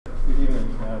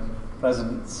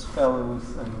Presidents, Fellows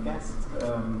and guests.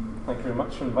 Thank you very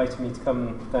much for inviting me to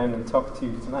come down and talk to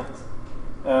you tonight.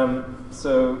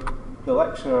 So the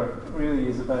lecture really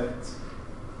is about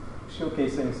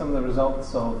showcasing some of the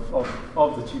results of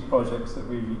the two projects that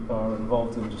we are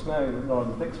involved in just now, the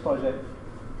Northern Picts project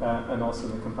and also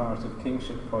the Comparative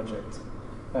Kingship project,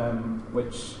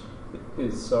 which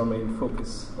is our main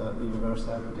focus at the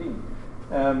University of Aberdeen.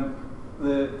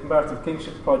 The Comparative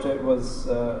Kingship project was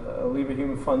a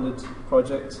Leverhulme funded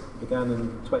project, began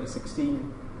in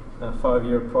 2016, a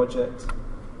 5-year project,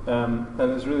 and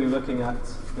is really looking at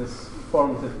this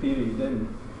formative period in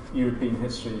European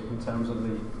history in terms of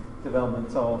the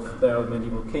development of the early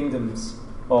medieval kingdoms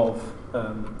of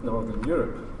Northern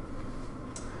Europe.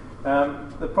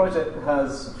 The project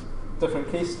has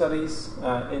different case studies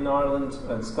in Ireland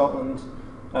and Scotland,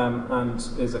 and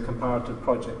is a comparative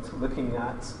project looking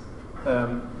at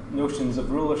notions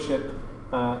of rulership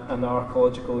and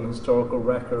archaeological and historical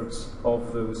records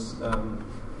of those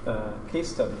case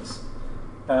studies.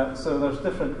 So there's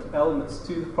different elements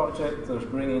to the project. There's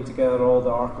bringing together all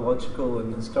the archaeological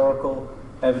and historical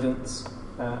evidence,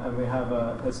 and we have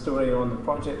a historian on the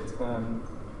project,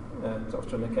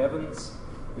 Dr. Nick Evans,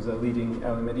 who's a leading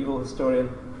early medieval historian,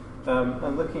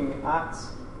 and looking at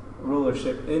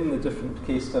rulership in the different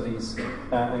case studies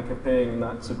and comparing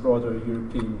that to broader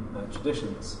European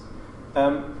traditions.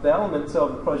 The elements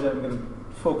of the project I'm going to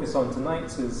focus on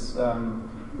tonight is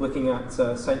looking at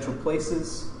central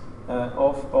places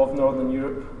of Northern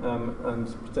Europe, and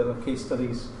particular case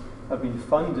studies have been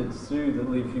funded through the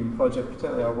Leverhulme project,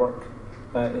 particularly our work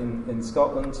in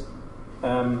Scotland.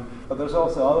 But there's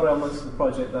also other elements of the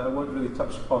project that I won't really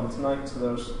touch upon tonight. So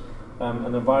there's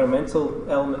an environmental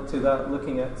element to that,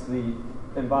 looking at the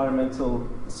environmental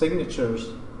signatures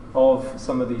of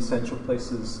some of these central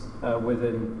places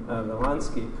within the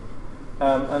landscape.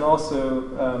 And also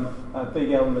a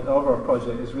big element of our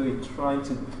project is really trying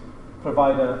to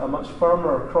provide a much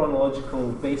firmer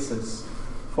chronological basis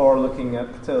for looking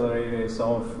at particular areas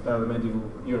of early medieval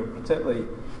Europe, particularly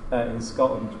in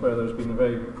Scotland, where there's been a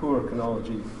very poor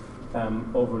chronology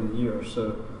over the years.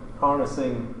 So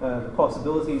harnessing the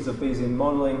possibilities of Bayesian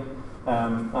modelling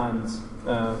and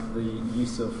the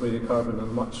use of radiocarbon on a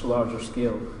much larger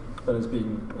scale than has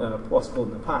been possible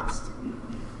in the past.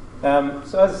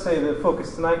 So as I say, the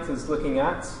focus tonight is looking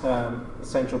at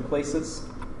central places,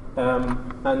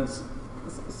 and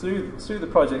through the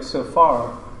project so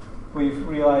far, we've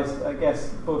realised, I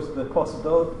guess, both the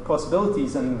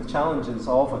possibilities and the challenges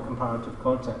of a comparative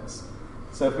context.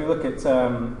 So if we look at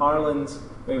Ireland,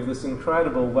 we have this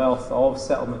incredible wealth of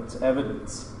settlement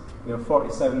evidence.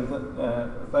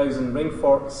 47,000 ring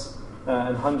forts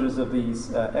and hundreds of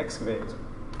these excavated.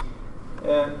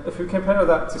 If we compare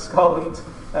that to Scotland,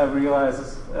 we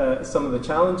realise some of the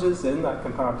challenges in that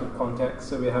comparative context.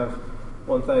 So we have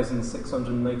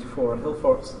 1,694 hill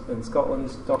forts in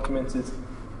Scotland documented.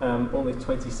 Only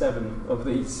 27 of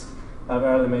these have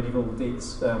early medieval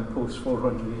dates post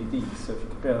 400 AD. So if you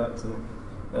compare that to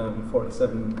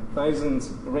 47,000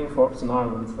 ring forts in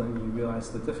Ireland, then you realise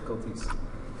the difficulties.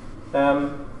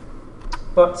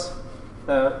 But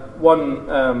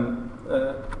one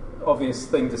obvious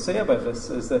thing to say about this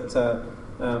is that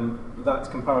that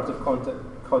comparative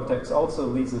context also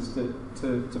leads us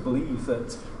to believe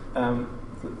that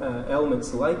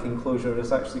elements like enclosure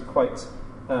is actually quite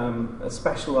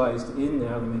specialised in the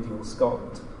early medieval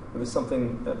Scotland. It was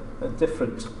something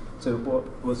different to what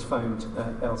was found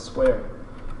elsewhere.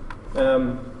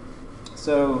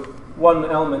 So one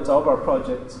element of our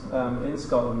project in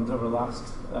Scotland over the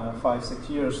last 5-6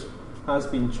 years has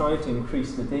been trying to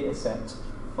increase the data set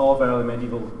of early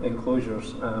medieval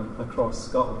enclosures across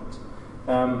Scotland.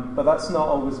 But that's not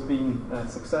always been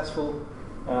successful.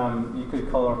 You could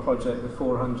call our project the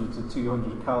 400 to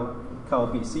 200 Cal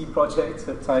BC project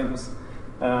at times.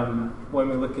 When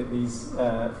we look at these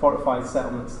fortified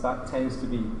settlements, that tends to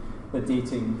be the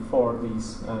dating for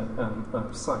these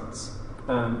sites.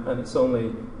 And it's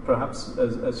only perhaps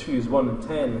as few as 1 in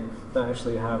 10 that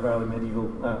actually have early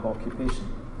medieval occupation.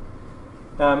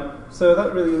 So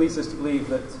that really leads us to believe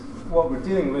that what we're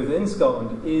dealing with in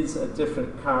Scotland is a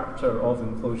different character of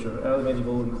enclosure. Early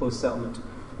medieval enclosed settlement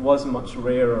was much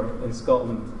rarer in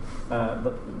Scotland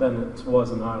than it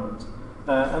was in Ireland.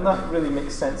 And that really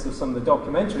makes sense of some of the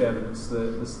documentary evidence,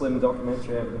 the slim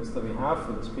documentary evidence that we have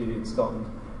for this period in Scotland,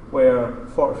 where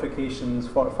fortifications,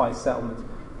 fortified settlement,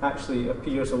 actually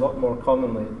appears a lot more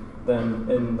commonly than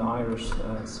in the Irish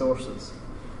sources.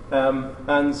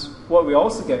 And what we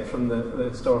also get from the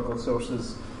historical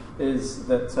sources is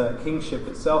that kingship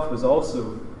itself was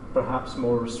also perhaps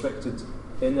more restricted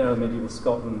in early medieval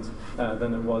Scotland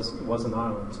than it was in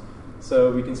Ireland.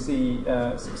 So we can see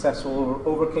successful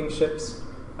over-kingships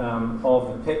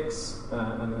of the Picts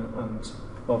and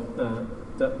of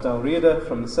Dalriada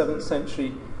from the 7th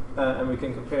century, and we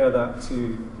can compare that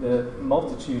to the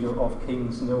multitude of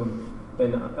kings known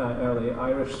in early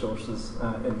Irish sources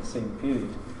in the same period.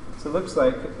 So it looks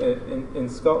like in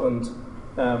Scotland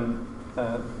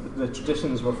the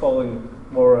traditions were following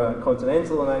more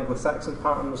continental and Anglo-Saxon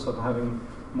patterns of having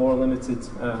more limited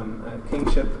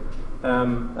kingship,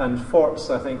 and forts,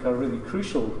 I think, are really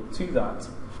crucial to that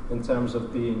in terms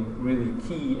of being really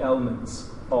key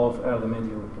elements of early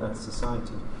medieval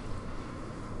society.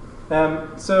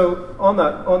 So on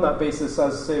that basis,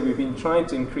 as I say, we've been trying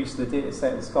to increase the data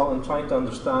set in Scotland, trying to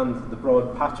understand the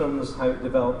broad patterns, how it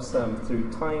develops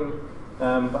through time.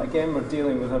 But again, we're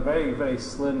dealing with a very, very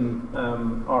slim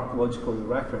archaeological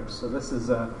record. So this is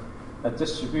a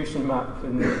distribution map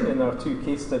in our two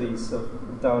case studies of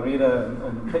Dalriada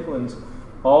and Pictland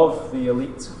of the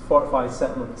elite fortified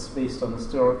settlements based on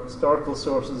historical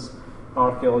sources,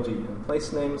 archaeology and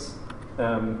place names.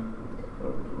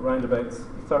 Around about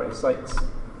 30 sites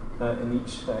in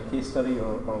each case study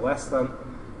or less than.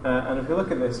 And if you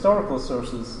look at the historical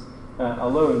sources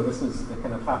alone, this is the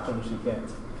kind of patterns you get.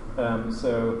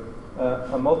 So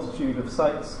a multitude of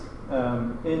sites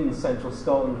in central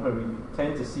Scotland where we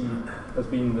tend to see as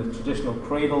being the traditional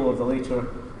cradle of the later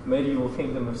medieval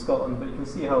kingdom of Scotland, but you can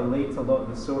see how late a lot of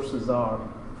the sources are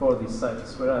for these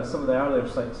sites, whereas some of the earlier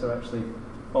sites are actually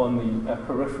on the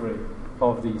periphery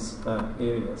of these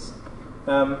areas.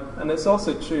 And it's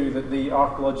also true that the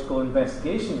archaeological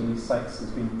investigation in these sites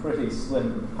has been pretty slim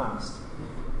in the past.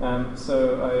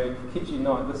 So I kid you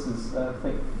not, this is, I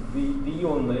think, the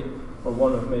only, or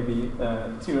one of maybe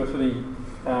 2 or 3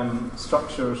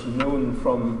 structures known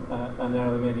from an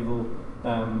early medieval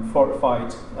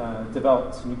fortified,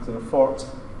 developed nuclear fort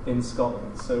in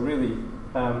Scotland. So really,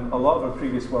 a lot of our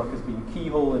previous work has been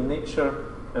keyhole in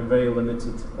nature and very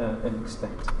limited in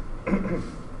extent.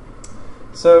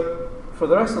 So for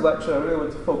the rest of the lecture, I really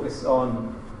want to focus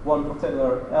on one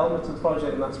particular element of the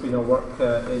project, and that's been our work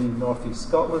in northeast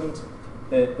Scotland,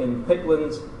 in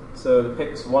Pictland. So the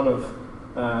Picts, one of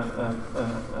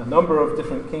a number of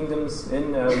different kingdoms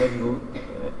in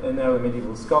early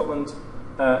medieval Scotland,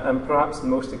 and perhaps the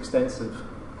most extensive,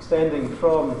 extending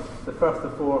from the Firth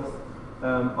of Forth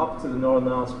up to the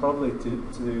Northern Isles, probably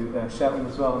to Shetland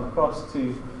as well, and across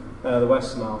to the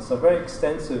Western Isles. So a very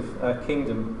extensive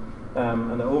kingdom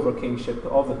and an over-kingship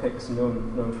of the Picts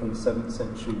known from the 7th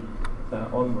century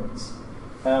onwards.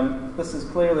 This is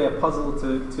clearly a puzzle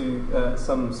to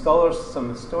some scholars, some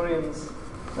historians.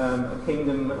 A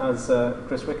kingdom, as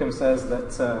Chris Wickham says,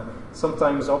 that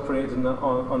sometimes operated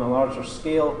on a larger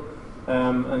scale,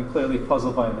 and clearly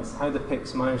puzzled by this. How the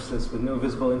Picts managed this with no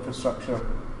visible infrastructure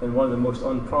in one of the most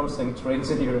unpromising terrains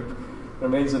in Europe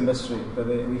remains a mystery, but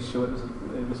they at least show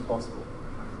it was possible.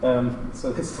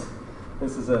 So this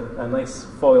is a nice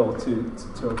foil to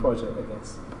our project, I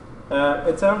guess.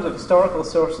 In terms of historical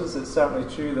sources, it's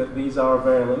certainly true that these are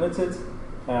very limited.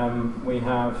 We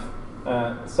have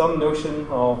some notion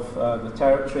of the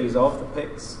territories of the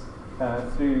Picts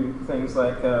through things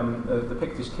like the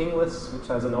Pictish king list, which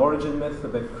has an origin myth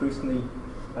about Crusney,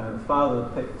 the father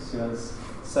of the Picts, who has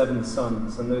 7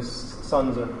 sons, and those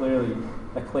sons are clearly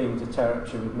a claim to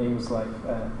territory with names like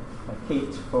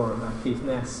Kate for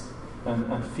Caithness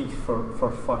and Fief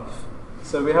for Fife.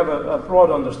 So we have a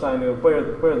broad understanding of where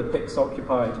the Picts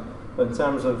occupied, but in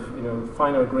terms of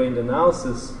finer grained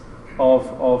analysis of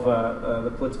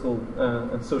the political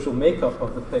and social makeup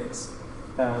of the Picts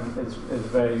is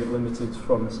very limited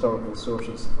from historical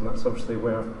sources, and that's obviously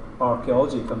where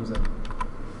archaeology comes in.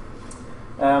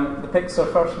 The Picts are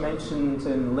first mentioned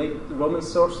in late Roman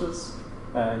sources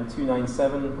in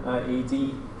 297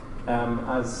 AD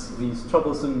as these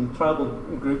troublesome tribal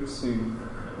groups who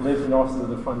live north of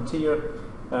the frontier,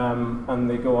 and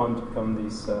they go on to become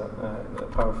these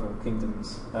powerful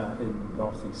kingdoms in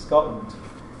northeast Scotland.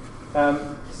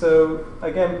 So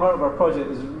again, part of our project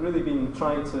has really been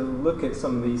trying to look at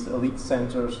some of these elite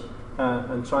centres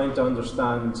and trying to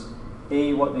understand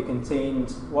what they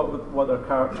contained, what their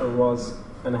character was,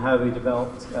 and how they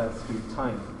developed through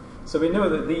time. So we know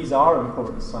that these are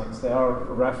important sites. They are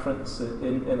referenced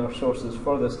in our sources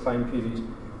for this time period,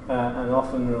 and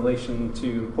often in relation to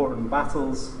important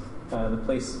battles, the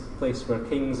place where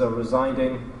kings are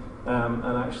residing,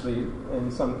 and actually,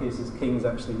 in some cases, kings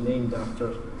actually named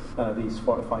after these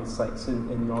fortified sites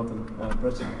in northern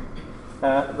Britain.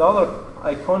 The other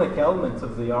iconic element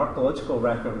of the archaeological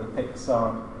record of the Picts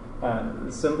are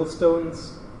the symbol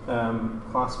stones,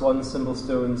 class 1 symbol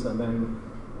stones, and then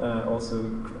also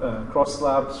cross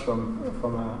slabs from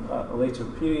a later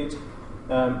period.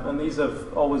 And these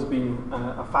have always been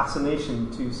a fascination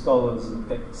to scholars and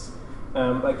Picts.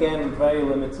 Again, very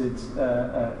limited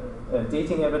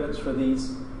dating evidence for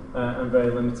these, and very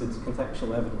limited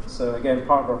contextual evidence. So again,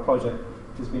 part of our project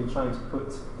has been trying to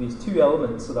put these two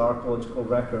elements of the archaeological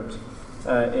record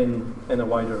in a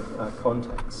wider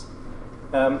context.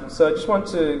 So I just want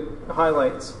to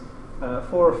highlight 4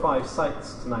 or 5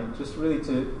 sites tonight, just really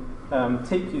to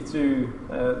take you through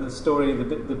the story,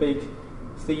 the big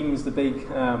themes, the big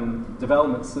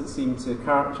developments that seem to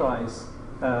characterize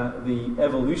the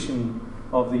evolution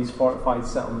of these fortified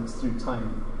settlements through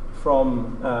time,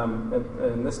 from,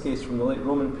 in this case, from the late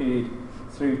Roman period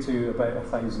through to about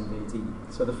 1000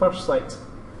 AD. So the first site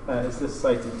is this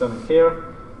site at Dunacair,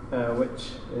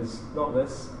 which is not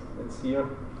this, it's here.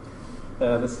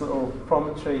 This little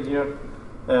promontory here.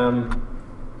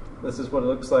 This is what it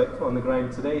looks like on the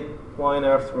ground today. Why on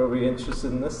earth were we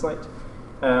interested in this site?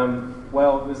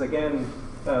 Well, it was again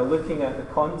looking at the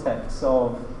context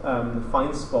of the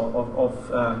find spot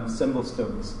of symbol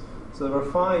stones. So there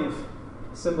were 5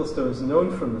 symbol stones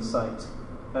known from the site.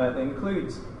 They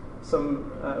include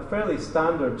some fairly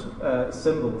standard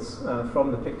symbols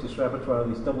from the Pictish repertoire,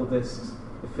 these double discs,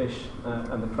 the fish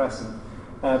and the crescent.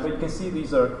 But you can see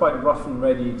these are quite rough and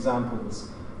ready examples,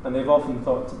 and they've often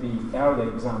thought to be early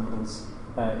examples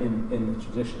in the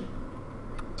tradition.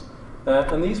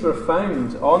 And these were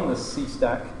found on the sea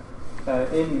stack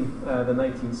in the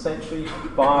 19th century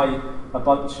by a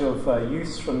bunch of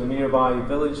youths from the nearby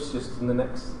village, just in the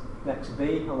next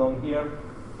bay along here,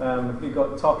 who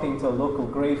got talking to a local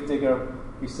grave digger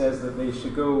who says that they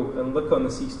should go and look on the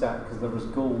sea stack because there was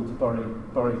gold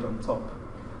buried on top.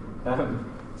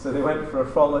 So they went for a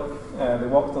frolic, they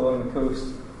walked along the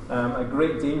coast, at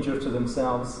great danger to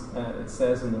themselves, it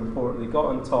says in the report. They got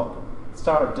on top,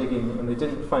 started digging, and they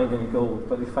didn't find any gold,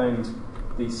 but they found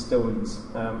these stones,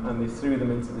 and they threw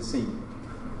them into the sea.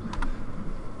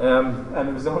 And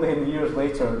it was only in years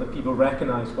later that people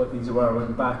recognised what these were,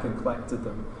 went back and collected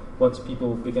them, once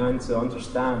people began to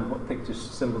understand what Pictish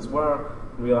symbols were,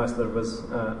 and realised there was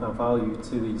a value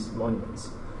to these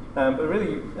monuments. But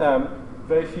really,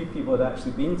 very few people had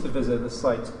actually been to visit this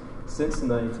site since the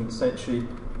 19th century,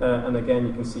 and again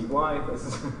you can see why.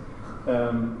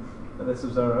 This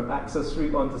was our access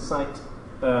route onto site.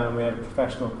 We had a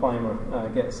professional climber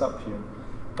get us up here.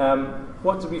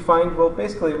 What did we find? Well,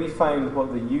 basically we found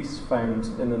what the youths found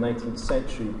in the 19th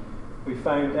century. We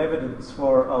found evidence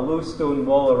for a low stone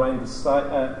wall around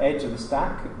the edge of the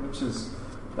stack, which is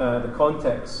the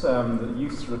context that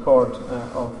youths record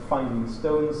of finding the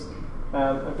stones.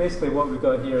 And basically what we've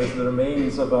got here is the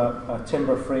remains of a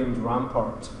timber-framed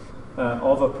rampart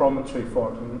of a promontory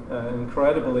fort, an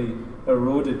incredibly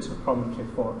eroded promontory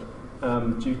fort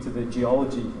due to the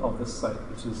geology of this site,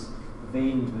 which is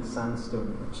veined with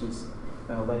sandstone, which has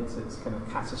led to its kind of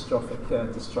catastrophic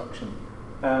destruction.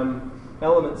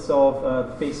 Elements of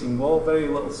the facing wall, very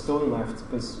little stone left,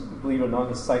 because believe it or not,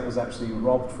 this site was actually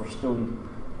robbed for stone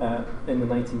in the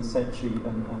 19th century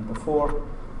and before.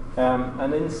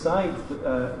 And inside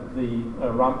the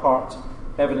rampart,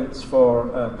 evidence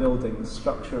for buildings,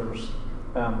 structures,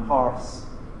 hearths,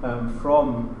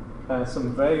 from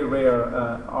some very rare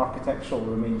architectural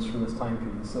remains from this time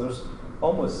period. So there's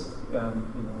almost,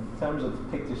 in terms of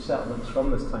Pictish settlements from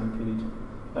this time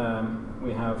period,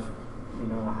 we have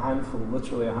a handful,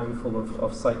 literally a handful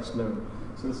of sites known.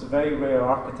 So there's very rare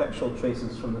architectural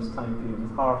traces from this time period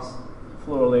with hearths,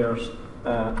 floor layers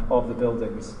of the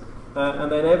buildings.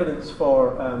 And then evidence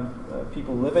for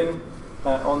people living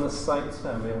on this site.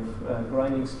 We have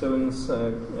grinding stones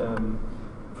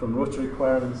from rotary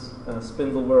querns,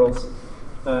 spindle whorls,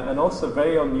 and also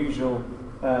very unusual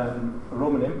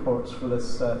Roman imports for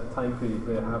this time period.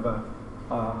 We have a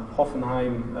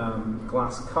Hoffenheim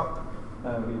glass cup, we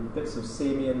have bits of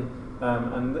Samian,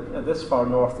 and this far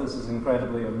north, this is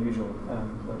incredibly unusual.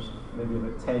 There's maybe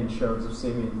about 10 sherds of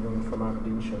Samian known from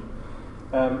Aberdeenshire.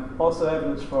 Also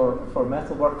evidence for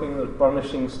metalworking, there's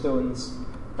burnishing stones,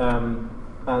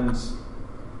 and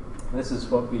this is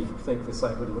what we think the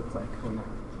site would look like on that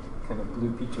kind of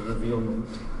blue Peter reveal note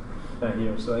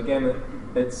here. So again,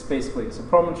 it's a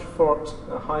promontory fort,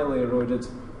 highly eroded,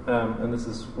 and this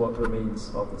is what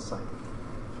remains of the site.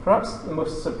 Perhaps the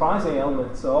most surprising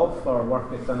element of our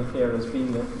work at Dunacair has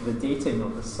been the dating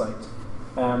of this site.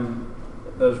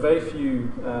 There's very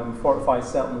few fortified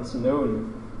settlements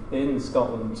known in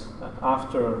Scotland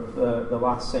after the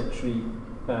last century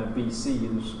BC.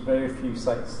 There's very few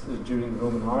sites during the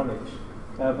Roman Iron Age.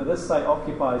 But this site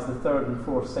occupies the 3rd and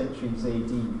 4th centuries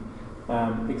AD.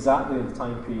 exactly the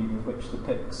time period in which the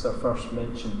Picts are first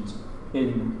mentioned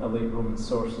in late Roman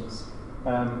sources.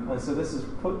 And so this has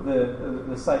put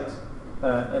the site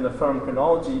in a firm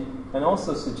chronology, and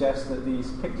also suggests that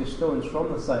these Pictish stones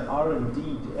from the site are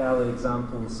indeed early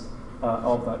examples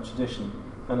of that tradition.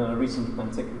 And in a recent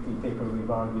antiquity paper, we've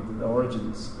argued that the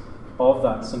origins of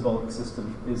that symbolic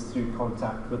system is through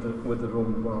contact with the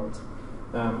Roman world.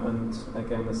 And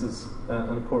again, this is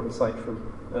an important site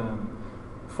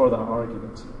for that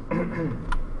argument.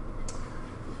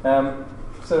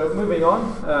 So moving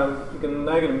on, we're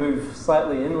now going to move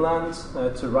slightly inland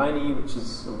to Rhynie, which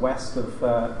is west of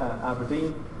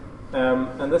Aberdeen.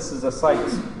 And this is a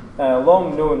site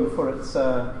long known for its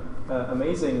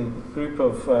amazing group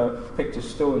of Pictish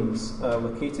stones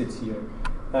located here.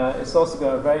 It's also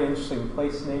got a very interesting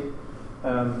place name.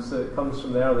 So it comes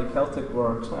from the early Celtic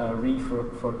word "ri"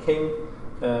 for king,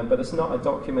 but it's not a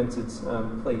documented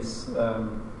place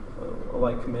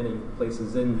like many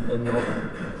places in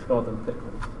northern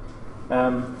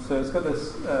Pictland. So it's got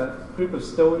this group of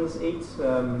stones, 8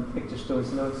 Pictish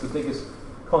stones known. It's the biggest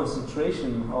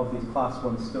concentration of these Class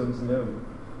 1 stones known.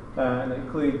 And it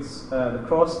includes the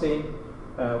cross stain,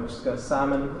 which has got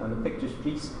salmon and a Pictish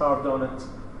beast carved on it,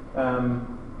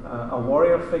 a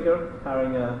warrior figure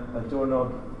carrying a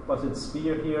doorknob-butted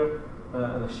spear here,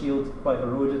 and a shield quite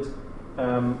eroded.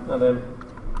 And then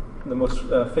the most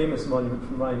famous monument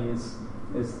from Rhynie is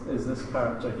this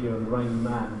character here, the Rhynie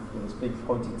man, with his big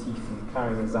pointy teeth and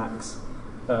carrying his axe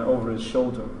over his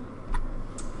shoulder.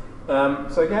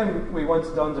 So again, we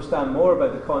wanted to understand more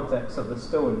about the context of the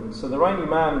stone. So the Rhynie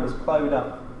man was ploughed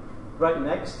up right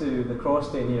next to the cross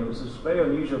stain here, which is very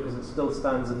unusual because it still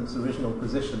stands in its original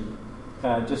position,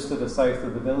 just to the south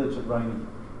of the village of Rhynie.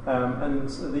 And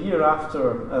the year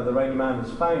after the Rhynie man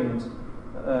was found,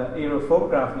 aerial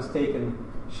photograph was taken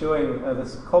showing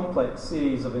this complex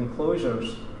series of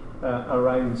enclosures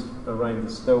around the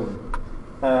stone.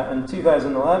 In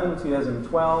 2011,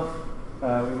 2012,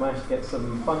 we managed to get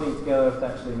some funding together to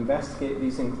actually investigate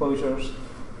these enclosures.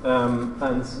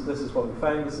 And this is what we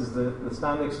found. This is the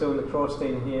standing stone, the cross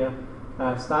stain here,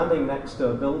 standing next to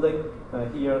a building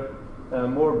here,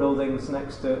 more buildings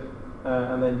next to it,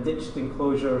 and then ditched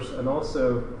enclosures, and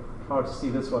also, hard to see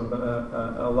this one, but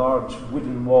a large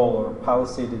wooden wall or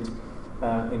palisaded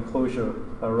enclosure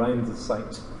around the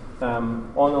site,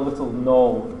 on a little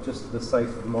knoll just to the south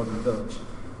of the modern village.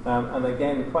 And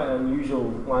again, quite an unusual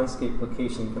landscape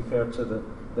location compared to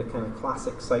the kind of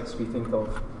classic sites we think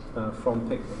of from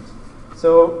Pictland.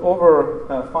 So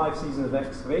over 5 seasons of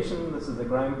excavation, this is the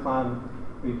ground plan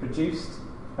we produced,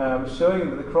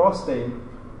 showing the cross stain,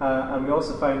 and we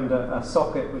also found a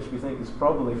socket, which we think is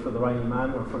probably for the Rhynie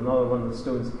man or for another one of the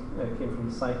stones that came from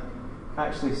the site,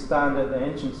 actually stand at the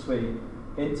entranceway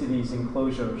into these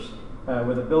enclosures,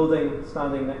 with a building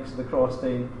standing next to the cross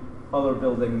stain, other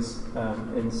buildings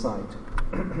inside.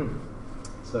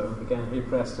 So again, here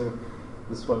presto,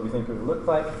 this is what we think it would look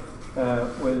like,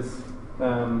 with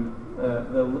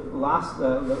the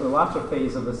latter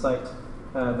phase of the site,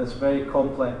 this very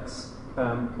complex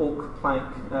oak plank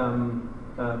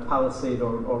palisade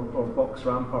or box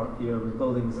rampart here with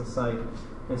buildings inside,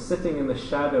 and sitting in the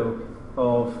shadow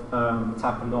of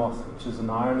Tapanoth, which is an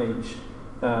Iron Age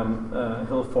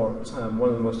hill fort, one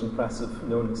of the most impressive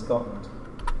known in Scotland.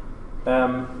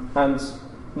 And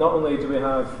not only do we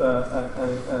have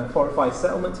a fortified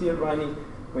settlement here at Rhynie,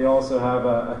 we also have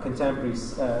a contemporary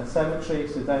cemetery.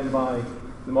 So down by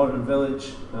the modern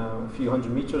village, a few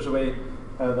hundred metres away,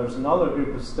 there's another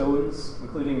group of stones,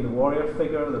 including the warrior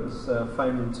figure that was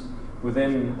found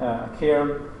within a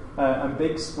cairn, and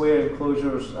big square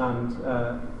enclosures and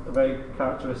very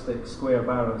characteristic square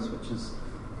barrows, which is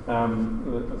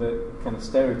the kind of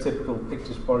stereotypical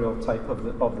Pictish burial type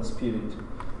of this period.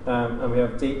 And we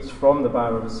have dates from the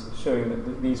barrows showing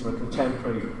that these were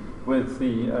contemporary with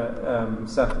the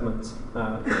settlement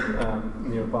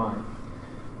nearby.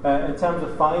 In terms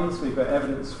of finds, we've got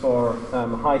evidence for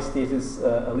high status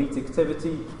elite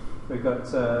activity. We've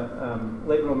got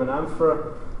late Roman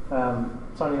amphora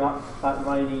turning up at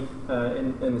Rhynie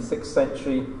in the 6th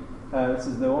century. This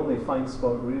is the only find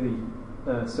spot really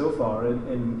so far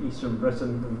in eastern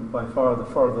Britain, and by far the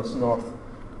furthest north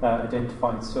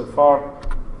identified so far.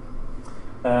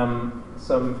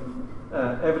 Some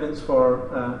evidence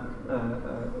for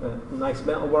nice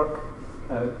metalwork,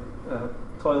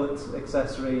 toilet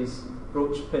accessories,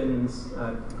 brooch pins,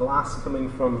 glass coming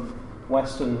from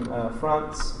western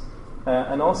France,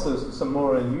 and also some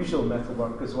more unusual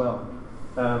metalwork as well.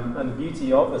 And the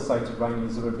beauty of the site of Rhynie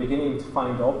is that we're beginning to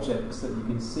find objects that you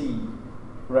can see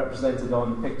represented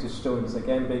on Pictish stones,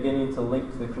 again beginning to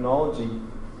link the chronology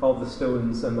of the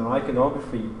stones and their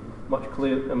iconography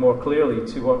more clearly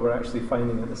to what we're actually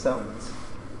finding at the settlements.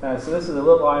 So this is a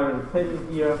little iron pin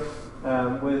here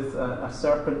with a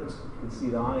serpent. You can see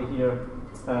the eye here,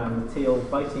 and the tail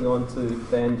biting onto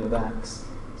the end of the axe.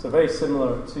 So very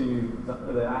similar to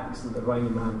the axe that the Rhino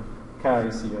man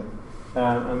carries here.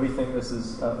 And we think this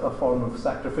is a form of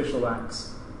sacrificial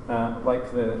axe,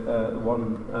 like the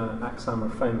one axe hammer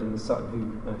found in the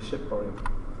Sutton Hoo shipbuilding.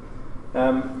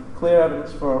 Clear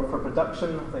evidence for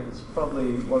production. I think it's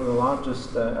probably one of the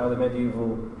largest early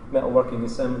medieval metalworking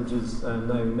assemblages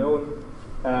now known,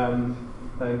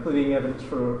 including evidence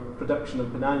for production of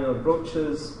penannular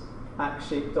brooches,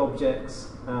 axe-shaped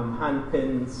objects, hand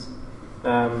pins,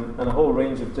 and a whole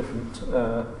range of different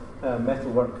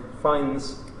metalwork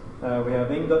finds. We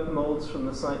have ingot moulds from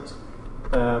the site,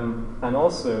 and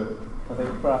also, I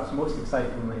think perhaps most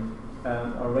excitingly,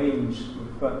 a range.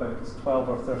 We've got about 12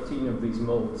 or 13 of these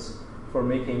moulds for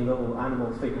making little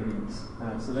animal figurines.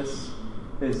 So this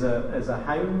is a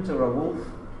hound or a wolf.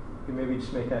 You can maybe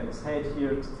just make out its head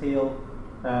here, its tail,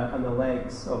 and the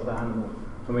legs of the animal.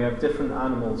 And we have different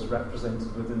animals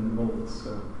represented within the moulds.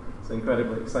 So it's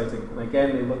incredibly exciting. And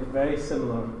again, they look very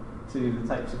similar to the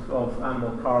types of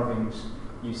animal carvings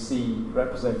you see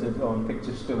represented on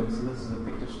Pictish stone. So this is a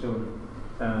Pictish stone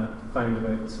found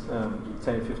about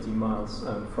 10-15 miles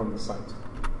from the site.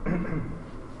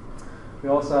 We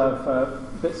also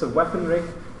have bits of weaponry,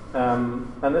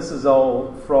 and this is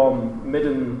all from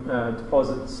midden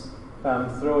deposits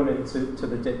thrown into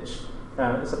the ditch.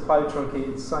 It's a plough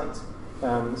truncated site,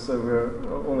 so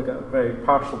we've only got a very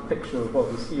partial picture of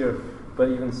what was here, but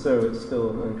even so, it's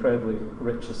still an incredibly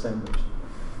rich assemblage.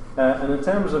 And in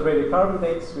terms of radiocarbon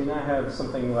dates, we now have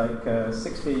something like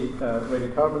 60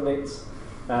 radiocarbon dates,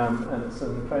 and it's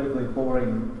an incredibly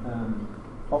boring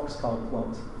oxcart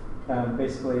plot.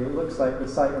 Basically, it looks like the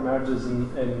site emerges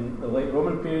in the late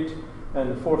Roman period in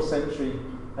the 4th century,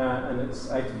 and it's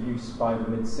out of use by the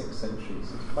mid-6th century.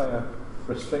 So it's quite a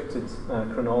restricted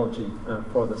chronology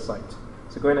for the site.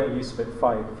 So going out of use about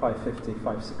 550,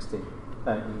 560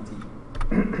 AD.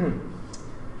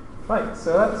 Right,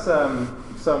 so that's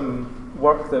some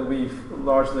work that we've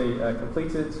largely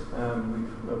completed.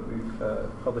 We've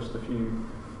published a few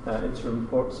interim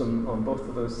reports on both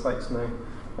of those sites now,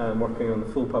 working on the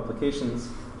full publications.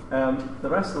 The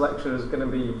rest of the lecture is going to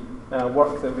be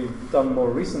work that we've done more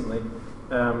recently,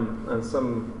 and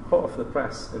some hot off the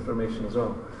press information as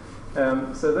well.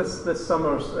 So this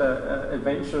summer's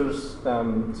adventures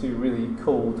to really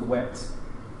cold, wet,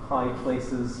 high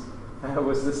places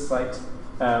was this site,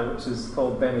 which is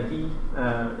called Benahee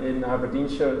in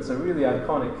Aberdeenshire. It's a really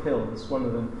iconic hill. It's one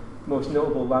of the most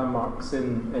notable landmarks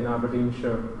in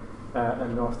Aberdeenshire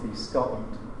and northeast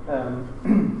Scotland.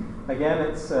 Again,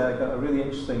 it's got a really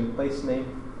interesting place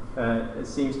name. It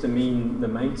seems to mean the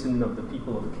mountain of the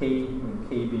people of Kay, and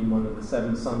Kay being one of the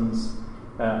 7 sons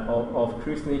of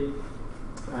Cruithne.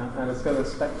 And it's got a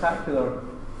spectacular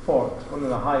fort, one of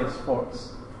the highest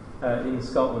forts in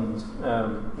Scotland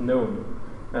known,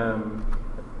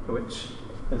 which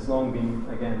has long been,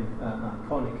 again, an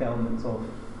iconic element of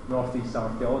northeast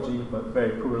archaeology, but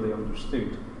very poorly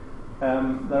understood.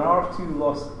 There are 2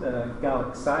 lost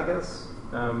Gaelic sagas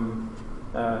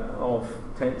of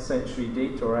 10th century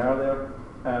date or earlier,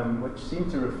 which seem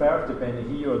to refer to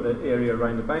Benahee or the area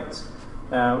round about.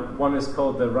 One is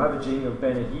called the Ravaging of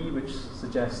Benahee, which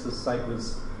suggests the site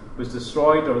was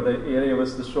destroyed, or the area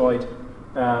was destroyed,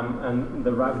 and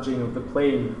the Ravaging of the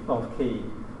plain of Kay,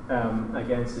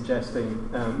 again suggesting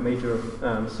major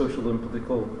social and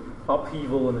political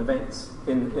upheaval and events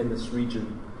in this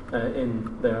region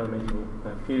in the early medieval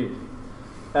period.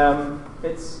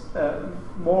 It's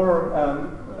more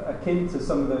akin to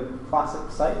some of the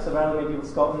classic sites of early medieval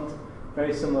Scotland,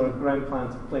 very similar ground plan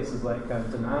to places like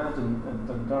Dunad and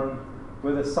Dundurn,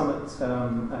 with a summit,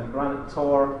 a granite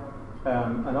tor,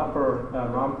 an upper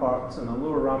rampart and a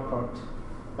lower rampart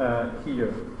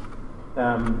here.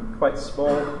 Quite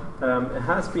small. It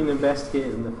has been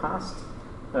investigated in the past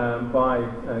by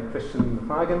Christian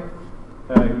McFagan,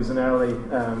 who was an early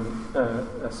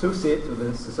associate of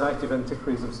the Society of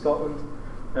Antiquaries of Scotland,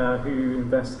 who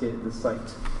investigated the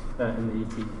site in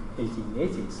the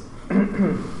 1880s.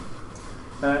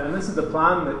 And this is the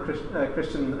plan that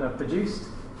Christian produced.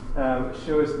 It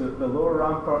shows the lower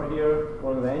rampart here,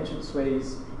 one of the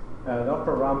entranceways, the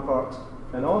upper rampart,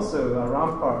 and also a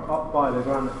rampart up by the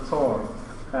granite tor.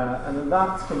 And then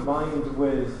that, combined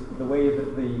with the way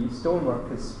that the stonework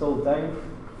is spilled down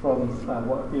from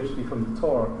what appears to be from the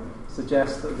tor,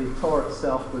 suggests that the tor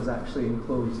itself was actually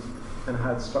enclosed and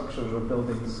had structures or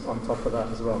buildings on top of that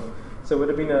as well. So it would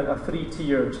have been a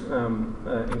 3-tiered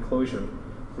enclosure.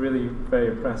 really very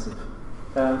impressive.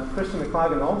 Christian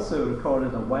McLagan also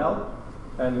recorded a well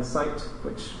in the site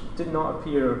which did not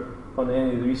appear on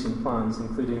any of the recent plans,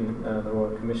 including the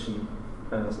Royal Commission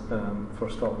for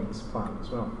Scotland's plan as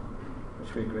well,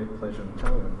 which we had great pleasure in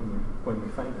telling them when we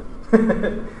find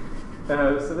it.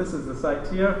 So this is the site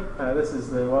here. This is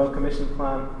the Royal Commission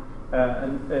plan.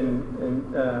 In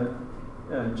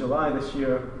July this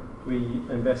year, we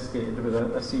investigated with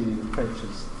a series of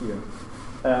trenches here.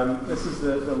 This is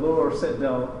the lower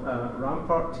citadel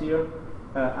rampart here,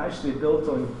 actually built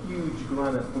on huge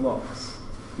granite blocks.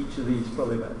 Each of these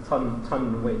probably about a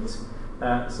ton weight.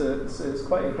 So it's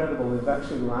quite incredible. They've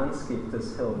actually landscaped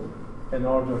this hill in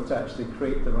order to actually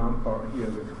create the rampart here.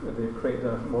 They've created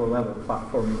a more level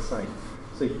platform inside.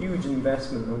 So huge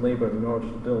investment in labour in order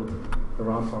to build the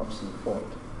ramparts of the fort.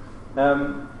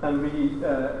 And we,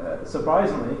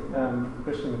 surprisingly,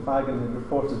 Christian McLagan had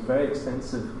reported very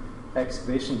extensive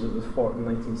excavations of the fort in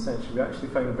the 19th century. We actually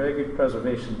found very good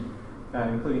preservation,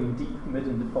 including deep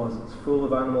midden deposits full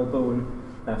of animal bone,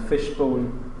 fish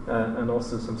bone, and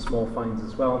also some small finds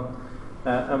as well.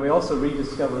 And we also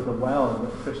rediscovered a well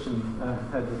that Christian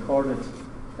had recorded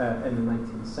in the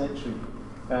 19th century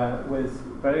with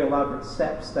very elaborate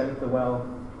steps down to the well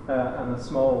and a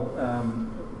small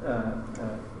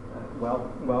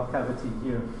well cavity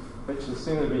here, which as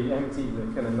soon as we emptied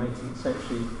the kind of 19th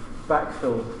century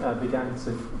backfill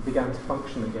began to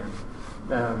function again.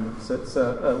 So it's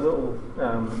a little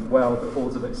well that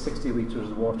holds about 60 litres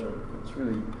of water. It's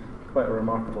really quite a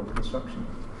remarkable construction.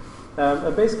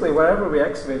 And basically, wherever we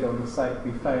excavated on the site,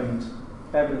 we found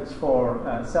evidence for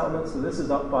settlement. So this is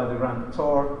up by the Granite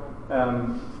Tor.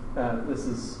 This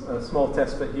is a small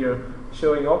test bit here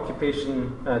showing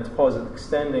occupation deposit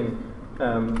extending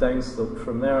downslope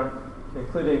from there,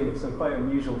 including some quite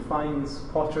unusual finds,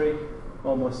 pottery,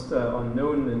 almost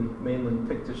unknown in mainland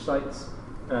Pictish sites,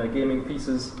 gaming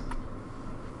pieces,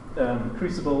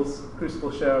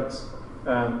 crucible shards,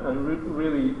 and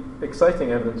really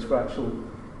exciting evidence for actual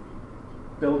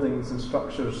buildings and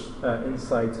structures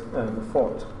inside the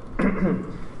fort.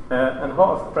 And hot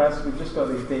off the press, we've just got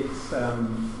these dates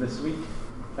this week.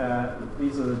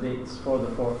 These are the dates for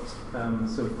the fort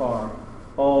so far,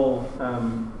 all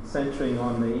centering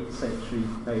on the 8th century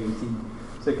AD.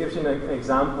 So it gives you an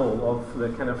example of the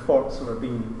kind of forts that are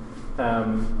being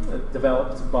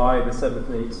developed by the 7th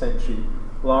and 8th century,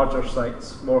 larger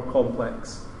sites, more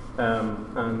complex,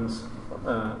 and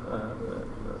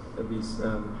these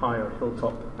higher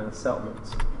hilltop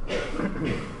settlements.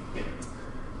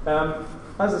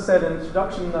 As I said in the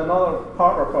introduction, another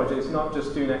part of our project is not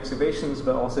just doing excavations,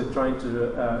 but also trying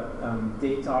to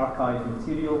date archive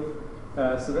material.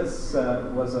 So this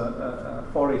was a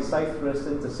foray southwest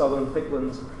into southern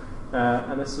Pictland,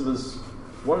 and this was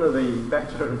one of the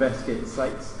better investigated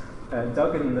sites,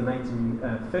 dug in the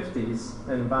 1950s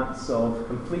in advance of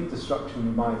complete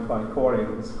destruction by quarry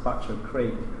of this Thatcher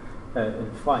Craig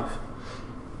in Fife.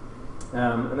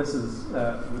 And this is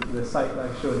the site that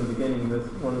I showed in the beginning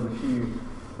with one of the few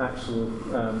actual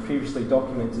previously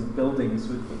documented buildings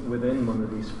within one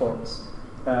of these forts.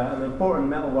 An important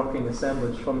metalworking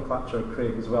assemblage from Thatcher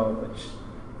Craig as well, which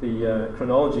the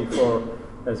chronology for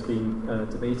has been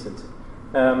debated.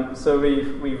 So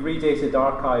we've redated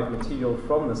archive material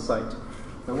from the site.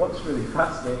 And what's really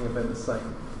fascinating about the site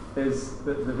is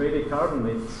that the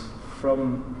radiocarbon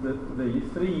from the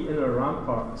three inner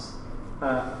ramparts,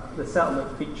 the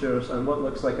settlement features and what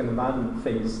looks like an abandonment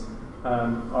phase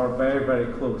are very,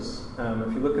 very close.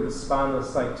 If you look at the span of the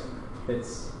site,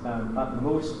 it's at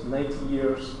most 90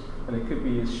 years, and it could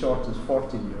be as short as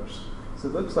 40 years. So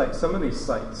it looks like some of these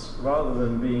sites, rather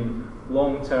than being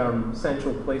long-term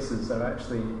central places, are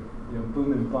actually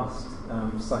boom and bust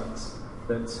sites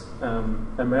that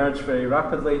emerge very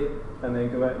rapidly and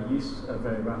then go out of use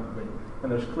very rapidly.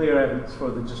 And there's clear evidence for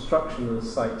the destruction of the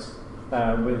site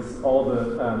with all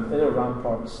the inner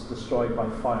ramparts destroyed by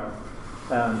fire.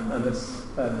 And this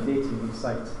dating of the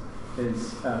site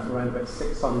is around about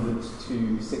 600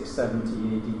 to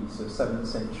 670 AD, so 7th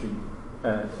century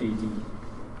AD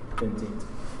in date.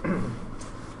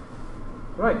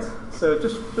 Right, so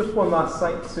just one last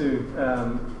site to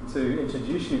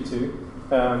introduce you to,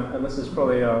 and this is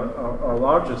probably our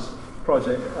largest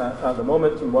project at the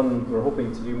moment, and one we're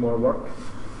hoping to do more work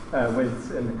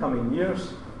with in the coming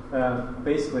years.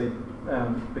 Basically,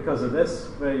 because of this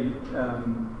very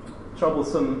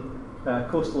troublesome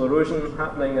coastal erosion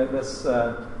happening at this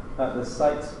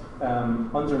site,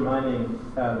 undermining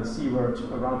the seaward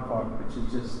rampart, which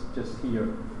is just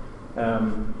here.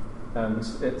 And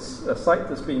it's a site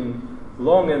that's been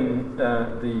long in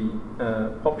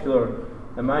the popular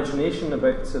imagination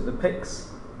about the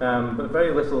Picts, but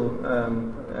very little,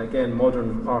 again,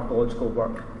 modern archaeological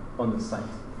work on the site.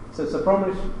 So it's a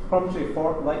promontory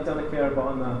fort like Dunaker, but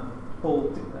on a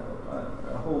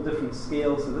whole different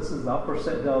scale. So this is the upper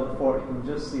citadel of the fort. You can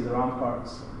just see the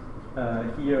ramparts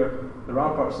here. The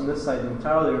ramparts on this side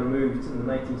entirely removed in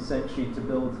the 19th century to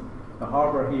build a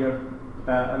harbour here.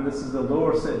 And this is the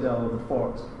lower citadel of the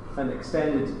fort, and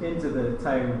extended into the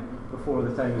town before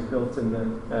the town was built in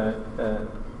the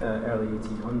early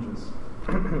 1800s.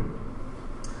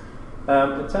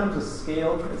 In terms of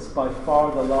scale, it's by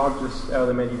far the largest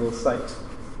early medieval site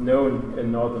known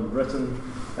in northern Britain.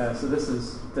 So this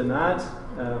is Dinad,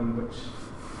 which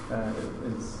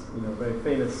is a very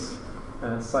famous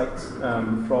site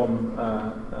from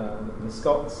the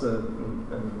Scots and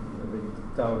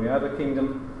the Dalriada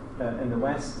kingdom in the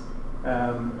west.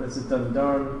 This is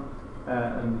Dundurn,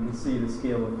 and you can see the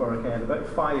scale of Burghead, about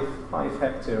 5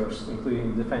 hectares,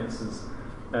 including defences,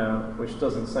 which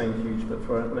doesn't sound huge, but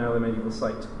for an early medieval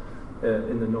site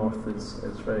in the north is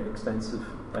very extensive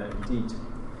indeed.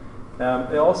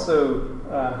 It also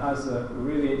has a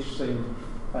really interesting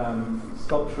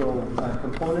sculptural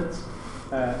component.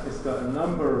 It's got a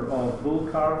number of bull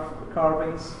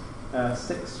carvings.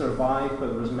 6 survive,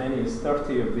 but there was as many as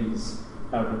 30 of these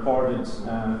recorded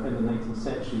in the 19th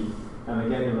century. And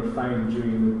again, they were found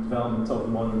during the development of the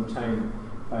modern town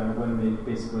when they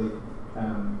basically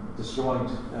destroyed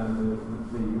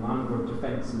the landward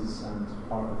defences and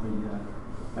part of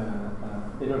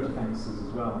the inner defences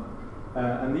as well.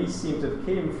 And these seem to have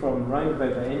came from round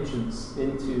about the entrance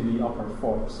into the upper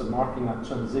fort, so marking that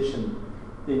transition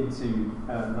into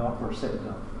the upper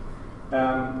citadel.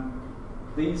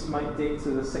 These might date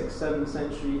to the 6th, 7th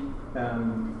century,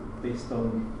 based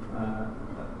on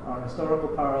our historical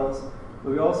parallels.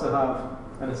 But we also have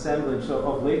an assemblage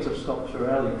of later sculpture,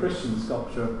 early Christian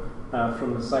sculpture,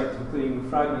 from the site, including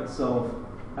fragments of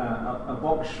a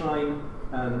box shrine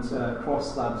and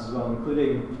cross slabs as well,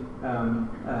 including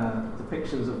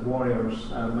depictions of warriors,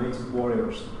 mounted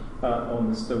warriors, on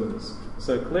the stones.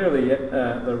 So clearly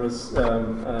there was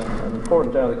an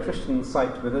important early Christian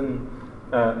site within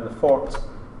the fort,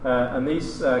 and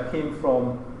these came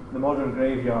from the modern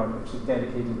graveyard, which is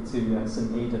dedicated to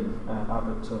St Aidan,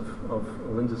 abbot of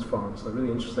Lindisfarne. So a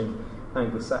really interesting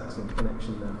Anglo-Saxon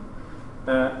connection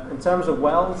there. In terms of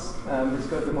wells, it's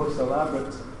got the most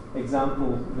elaborate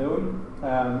example known.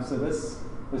 So this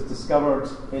was discovered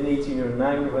in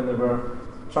 1809 when they were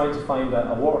trying to find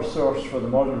a water source for the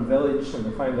modern village, and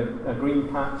they found a green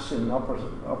patch in the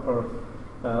upper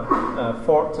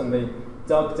fort, and they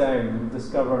dug down and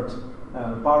discovered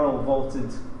barrel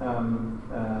vaulted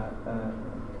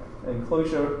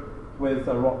enclosure with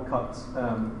a rock cut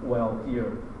well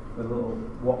here with a little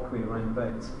walkway around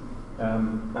about,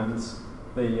 and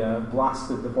they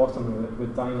blasted the bottom of it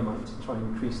with dynamite to try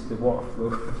and increase the water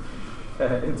flow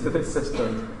into the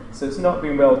cistern. So it's not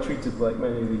been well treated like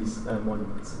many of these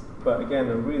monuments, but again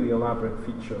a really elaborate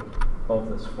feature of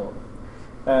this fort.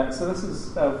 So this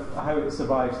is how it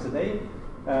survives today.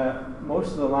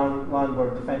 Most of the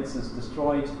landward defences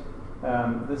destroyed,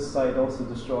 this side also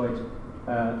destroyed,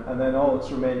 and then all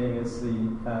that's remaining is the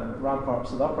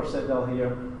ramparts of the upper citadel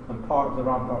here and part of the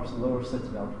ramparts of the lower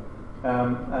citadel,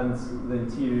 and the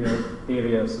interior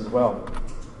areas as well.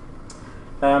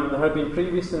 There had been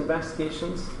previous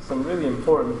investigations, some really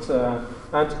important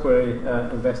antiquary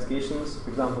investigations. For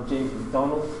example, James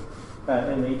MacDonald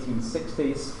in the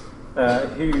 1860s,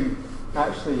 who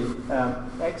actually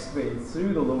excavated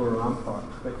through the lower rampart,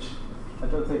 which I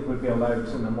don't think would be allowed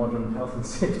in a modern health and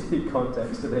safety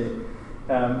context today.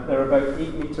 They're about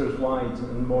 8 metres wide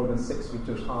and more than 6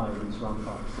 metres high, these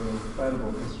ramparts. They're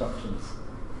incredible constructions.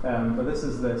 But this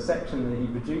is the section that he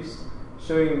produced,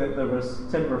 showing that there was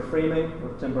timber framing or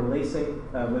timber lacing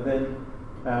within,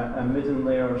 and midden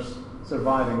layers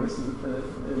surviving. This is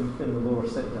in the lower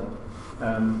citadel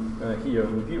here,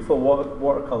 with beautiful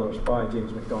watercolours by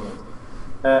James MacDonald.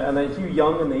 And then Hugh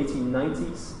Young in the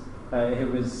 1890s, it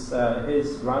was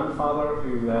his grandfather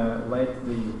who led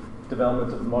the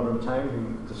development of the modern town,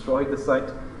 who destroyed the site.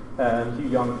 Hugh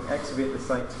Young excavated the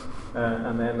site,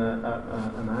 and then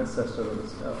an ancestor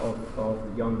of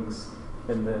the Youngs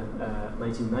in the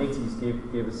 1990s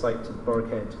gave the site to the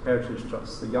Burghead Heritage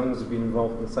Trust. The Youngs have been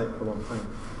involved in the site for a long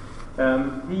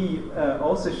time. He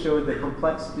also showed the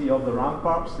complexity of the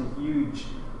ramparts, the huge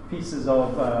pieces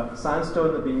of sandstone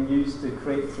that have been used to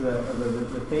create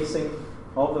the facing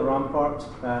of the rampart.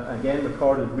 Again,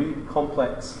 recorded really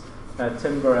complex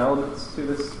timber elements to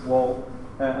this wall.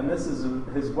 And this is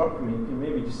his work. I mean, you can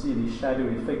maybe just see these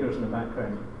shadowy figures in the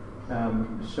background,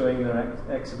 showing their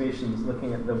excavations,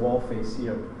 looking at the wall face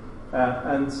here.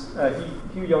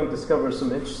 Hugh Young discovers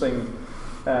some interesting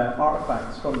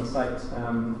artifacts from the site,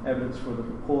 evidence for the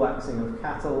poleaxing of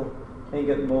cattle,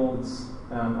 ingot moulds,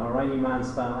 a Rhine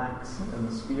style axe, and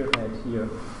the spearhead here,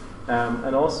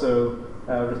 and also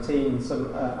retain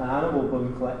an animal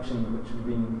bone collection which we've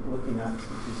been looking at,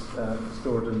 which is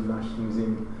stored in the National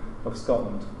Museum of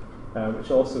Scotland,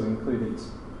 which also included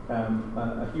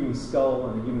a human skull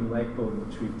and a human leg bone,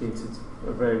 which we've dated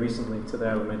very recently to the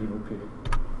early medieval period.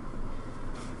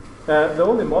 The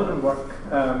only modern work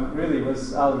really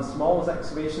was Alan Small's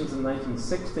excavations in the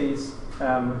 1960s,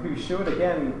 who showed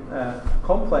again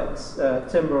complex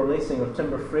timber lacing or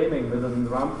timber framing within the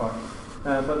rampart,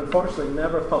 but unfortunately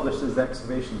never published his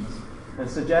excavations, and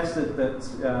suggested that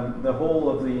the whole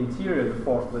of the interior of the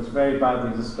fort was very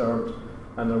badly disturbed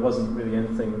and there wasn't really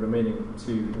anything remaining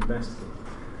to investigate.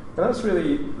 And that's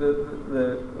really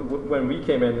when we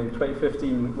came in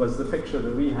 2015 was the picture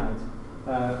that we had,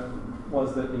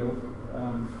 was that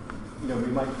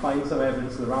we might find some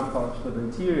evidence of the ramparts, but the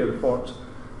interior of the fort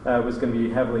was going to be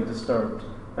heavily disturbed.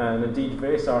 And indeed,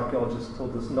 various archaeologists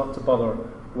told us not to bother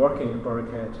working at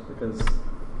Burghead because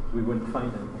we wouldn't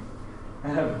find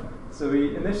anything. So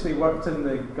we initially worked in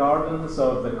the gardens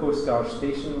of the Coast Guard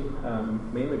station,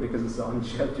 mainly because it's the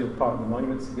unscheduled part of the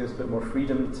monuments. It gives a bit more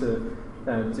freedom to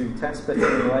do test pitting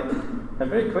and the like. And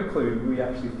very quickly we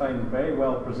actually found very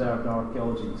well preserved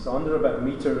archaeology. So under about a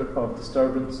metre of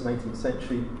disturbance, 19th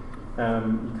century,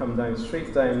 you come down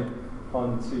straight down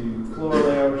onto floor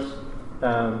layers,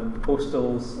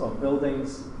 postals of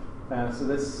buildings. So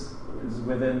this is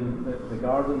within the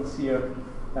gardens here,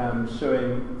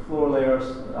 showing floor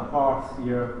layers, a hearth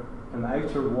here, and the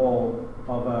outer wall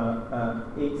of a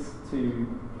 8th to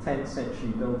 10th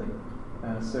century building.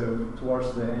 So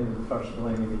towards the end of the first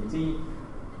millennium AD.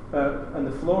 And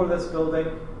the floor of this building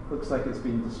looks like it's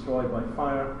been destroyed by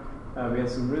fire. We had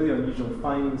some really unusual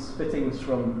finds, fittings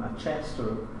from a chest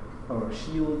or a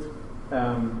shield,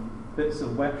 bits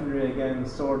of weaponry again,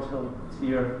 sword hilt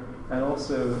here, and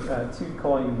also 2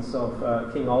 coins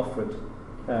of King Alfred,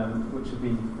 which have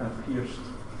been pierced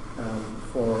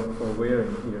for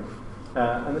wearing here.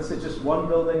 And this is just one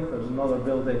building. There's another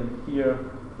building here,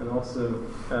 and also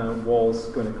walls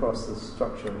going across the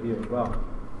structure here as well.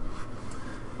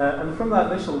 And from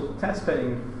that initial test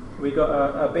pitting, we got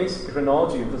a basic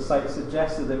chronology of the site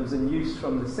suggested that it was in use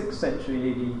from the 6th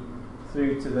century AD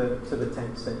through to the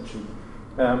 10th century.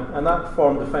 And that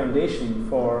formed the foundation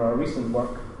for our recent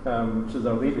work, which is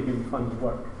our Leverhulme Fund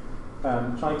work,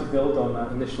 trying to build on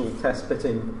that initial test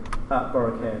pitting at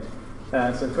Burghead.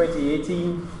 So in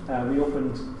 2018, we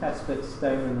opened test pits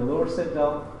down in the lower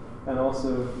citadel, and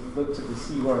also looked at the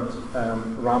seaward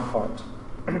rampart.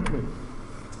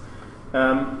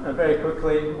 And very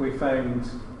quickly we found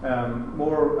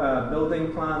more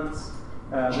building plans.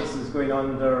 This is going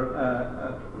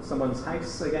under someone's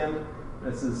house again.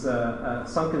 This is a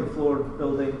sunken floor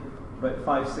building, about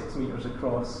 5-6 metres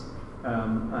across,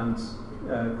 and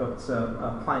got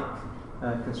a plank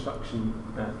construction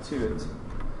to it.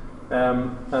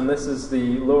 And this is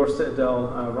the lower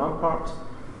citadel rampart,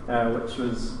 which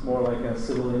was more like a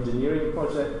civil engineering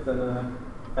project than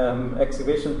an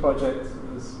excavation project.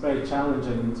 It was very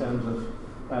challenging in terms of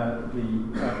the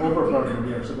overburden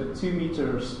here. So about 2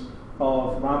 metres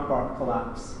of rampart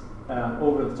collapse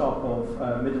over the top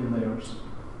of midden layers.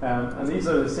 And these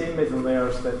are the same midden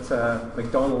layers that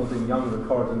MacDonald and Young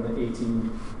record in the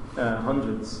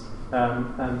 1800s.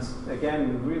 And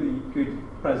again, really good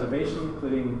preservation,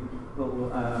 including little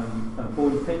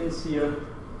bone pins here,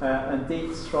 and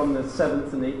dates from the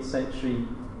 7th and 8th century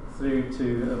through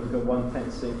to we've got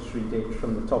 1/10th century date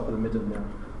from the top of the midden there,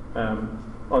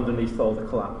 underneath all the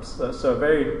collapse. So a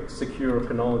very secure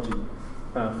chronology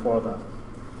for that.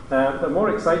 But more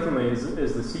excitingly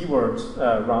is the seaward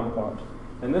rampart.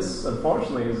 And this,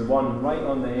 unfortunately, is the one right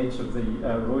on the edge of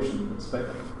the erosion. It's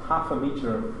about half a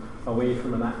metre away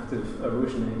from an active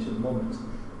erosion edge at the moment.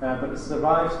 But it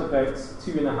survives to about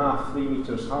 2.5–3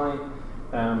 metres high.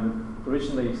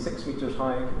 Originally 6 metres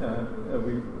high,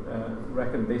 we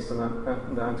reckon, based on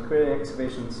the antiquarian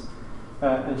excavations,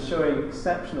 and showing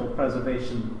exceptional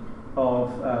preservation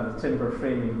of the timber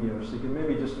framing here. So you can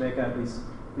maybe just make out these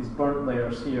burnt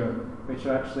layers here, which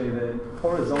are actually the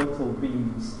horizontal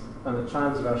beams and the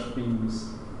transverse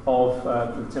beams of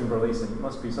the timber lacing. It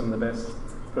must be some of the best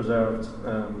preserved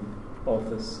of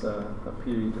this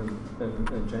period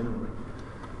in general.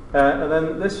 And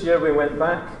then this year we went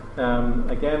back.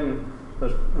 Again,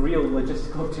 there's real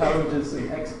logistical challenges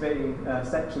in excavating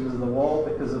sections of the wall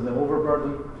because of the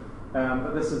overburden.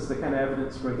 But this is the kind of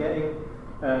evidence we're getting.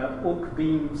 Oak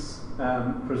beams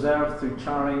preserved through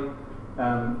charring,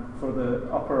 for the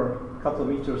upper couple of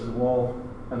metres of the wall,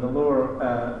 and the lower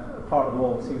part of the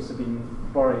wall seems to have been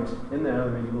buried in the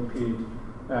early medieval period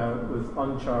with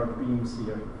uncharred beams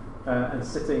here, and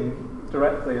sitting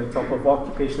directly on top of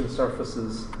occupation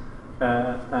surfaces.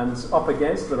 And up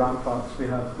against the ramparts we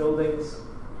have buildings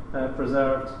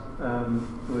preserved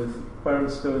with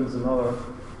quernstones and other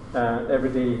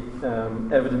everyday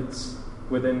evidence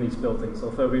within these buildings,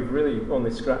 although we've really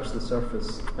only scratched the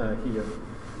surface here.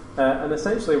 And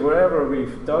essentially wherever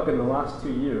we've dug in the last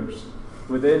 2 years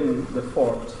within the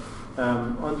fort,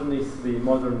 underneath the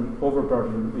modern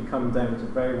overburden, we come down to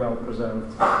very well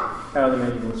preserved early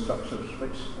medieval structures,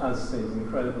 which, as I say, is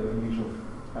incredibly unusual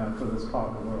for this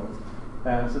part of the world.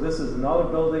 So this is another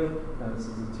building. This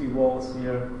is the 2 walls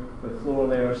here with floor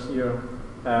layers here,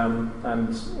 and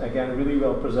again really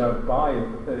well preserved by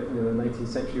the 19th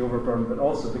century overburn, but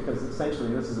also because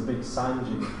essentially this is a big sand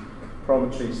dune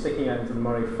promontory sticking out into the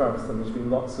Moray Firth, and there's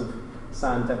been lots of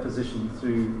sand deposition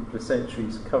through the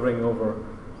centuries, covering over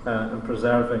and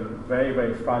preserving very,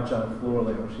 very fragile floor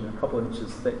layers, a couple of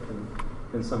inches thick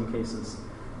in some cases.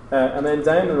 And then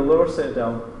down in the lower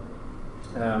citadel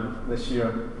this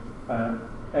year,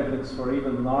 evidence for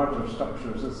even larger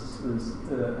structures. This is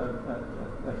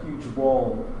a huge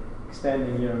wall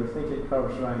extending here. We think it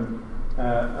curves around,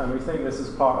 and we think this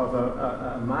is part of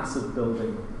a massive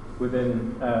building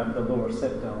within the lower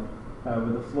citadel,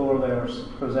 with the floor layers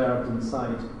preserved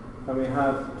inside. And we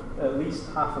have at least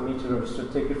half a metre of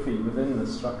stratigraphy within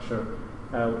this structure,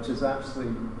 which is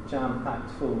absolutely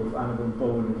jam-packed full of animal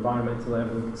bone, environmental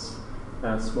evidence,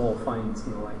 small finds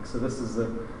and the like. So this is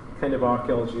the kind of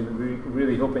archaeology that we're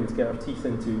really hoping to get our teeth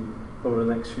into over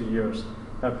the next few years,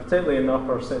 particularly in the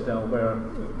upper citadel where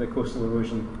the coastal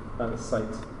erosion at the site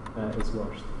is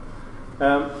worst.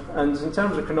 And in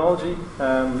terms of chronology,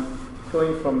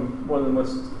 going from one of the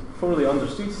most poorly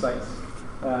understood sites,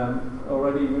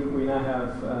 already we now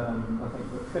have, I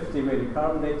think, 50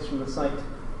 radiocarbon dates from the site,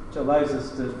 which allows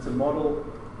us to model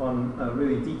on a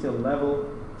really detailed level.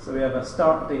 So we have a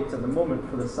start date at the moment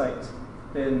for the site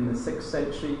in the 6th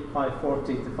century,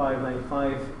 540 to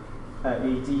 595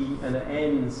 AD, and it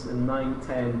ends in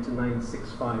 910 to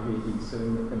 965 AD, so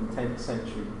in the 10th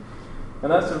century.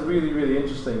 And that's a really, really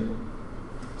interesting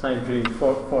time period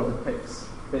for the Picts.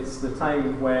 It's the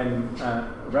time when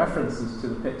references to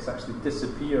the Picts actually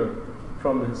disappear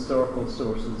from the historical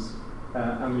sources,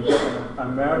 and we get a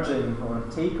merging or a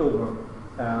takeover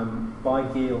by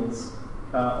Gaels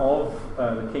of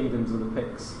the kingdoms of the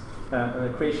Picts, and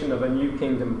the creation of a new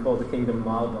kingdom called the Kingdom of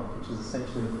Alba, which is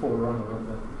essentially the forerunner of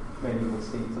the medieval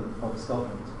state of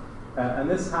Scotland. And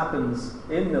this happens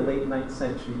in the late 9th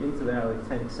century into the early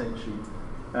 10th century.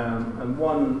 And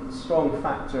one strong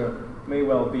factor may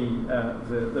well be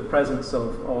the presence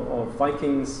of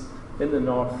Vikings in the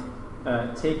north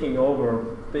taking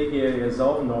over big areas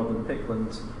of northern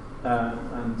Pictland,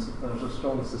 and there's a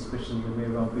strong suspicion they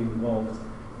may well be involved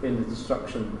in the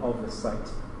destruction of this site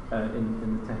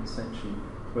in the 10th century,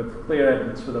 with clear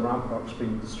evidence for the ramparts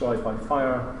being destroyed by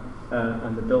fire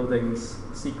and the buildings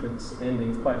sequence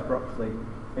ending quite abruptly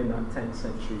in that 10th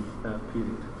century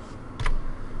period.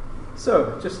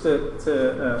 So, just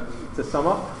to sum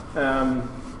up,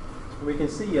 we can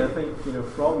see, I think,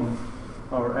 from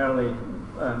our early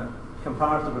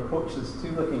comparative approaches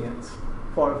to looking at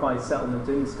fortified settlement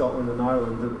in Scotland and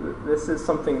Ireland, that this is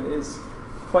something that is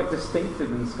quite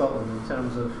distinctive in Scotland in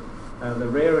terms of the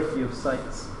rarity of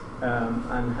sites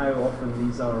and how often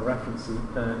these are referenced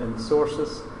in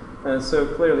sources. And so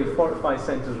clearly fortified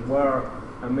centres were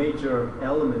a major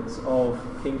element of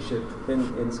kingship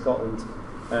in Scotland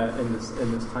in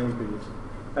this time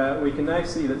period. We can now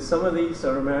see that some of these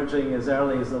are emerging as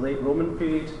early as the late Roman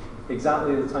period,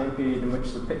 exactly the time period in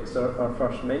which the Picts are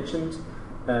first mentioned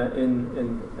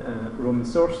in Roman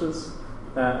sources,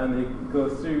 and they go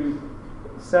through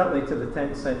certainly to the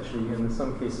 10th century, and in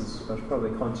some cases there's probably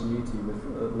continuity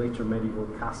with later medieval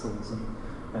castles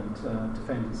and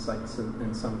defended sites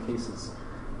in some cases.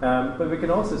 But we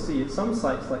can also see at some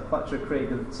sites like Fletcher Craig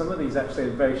that some of these actually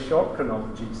had very short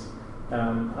chronologies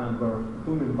and were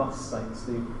boom and bust sites.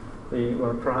 They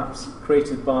were perhaps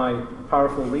created by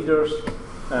powerful leaders,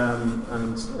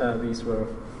 and these were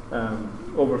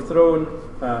overthrown,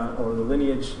 or the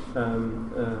lineage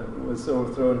was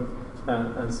overthrown,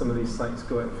 and some of these sites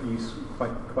go out for use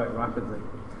quite rapidly.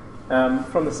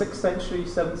 From the 6th century,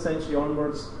 7th century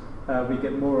onwards, we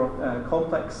get more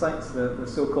complex sites, the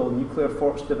so-called nuclear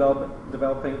forts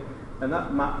developing, and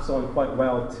that maps on quite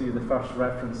well to the first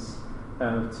reference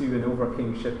to an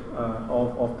over-kingship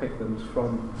of Pictland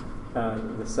from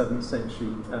the 7th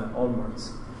century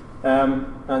onwards.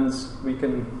 And we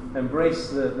can embrace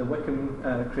the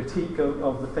Wickham critique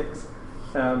of the Picts,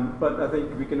 but I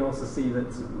think we can also see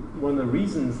that one of the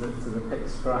reasons that the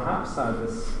Picts perhaps had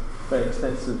this very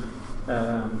extensive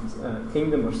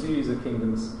kingdom or series of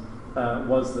kingdoms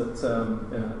was that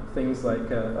things like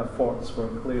forts were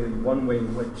clearly one way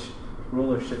in which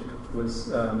rulership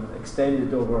was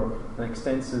extended over an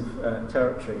extensive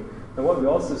territory. And what we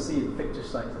also see in Pictish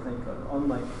sites, I think,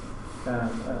 unlike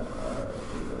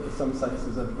some sites,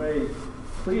 is a very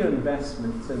clear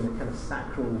investment in the kind of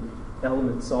sacral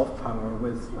elements of power,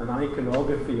 with an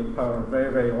iconography of power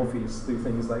very, very obvious through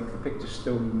things like the Pictish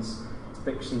stones,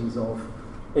 depictions of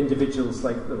individuals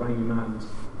like the Rangman,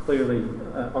 clearly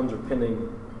underpinning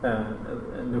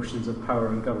notions of power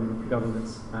and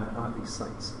governance at these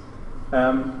sites.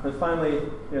 And finally,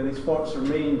 these forts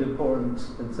remained important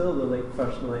until the late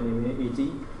first millennium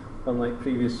AD, unlike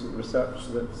previous research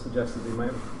that suggested they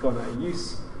might have gone out of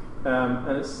use.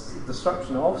 And it's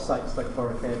destruction of sites like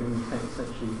Boracay in the 10th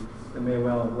century that may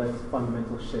well have led to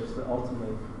fundamental shifts that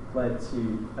ultimately led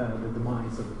to the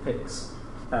demise of the Picts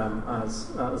as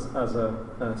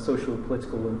a social,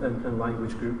 political, and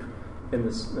language group in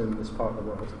this part of the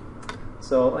world.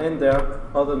 So I'll end there,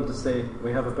 other than to say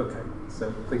we have a book out,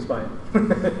 so please buy it.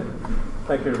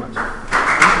 Thank you very much.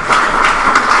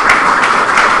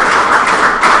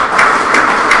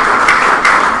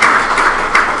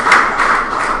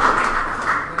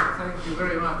 Thank you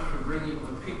very much for bringing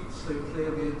the Picts so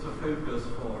clearly into focus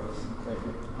for us. Thank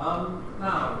you.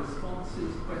 Now,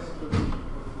 responses, questions from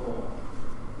the floor.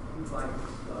 Who'd like to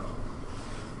start?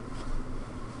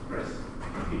 Chris.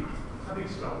 Having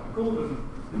started, Gordon,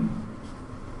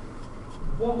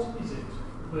 what is it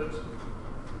that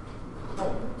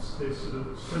prompts this sort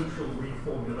of social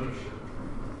reformulation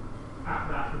at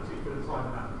that particular time,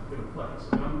 at that particular place?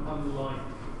 I mean, unlike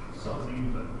Southern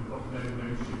England, we've got no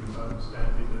notion, as I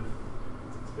understand it, of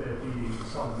there being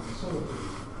some sort of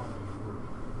common group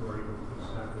who are able to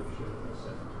establish a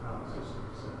separate power system,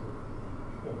 a separate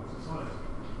form of society.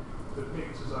 The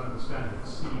Picts, as I understand it,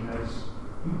 seen as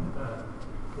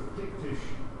the Pictish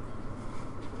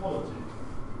polity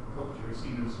culture is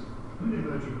seen as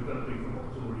emerging, developing from what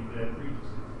was already there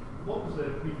previously. What was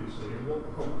there previously, and what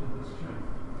prompted this change?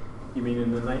 You mean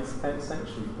in the 9th, 10th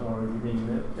century, or you mean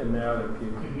in the early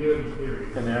period? In the early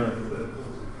period. In the early period.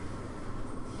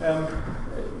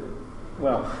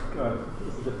 Well, God,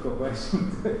 it's a difficult question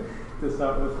to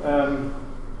start with.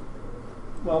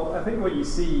 Well, I think what you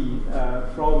see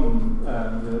from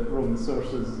the Roman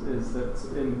sources is that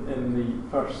in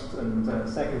the 1st and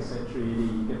 2nd century AD,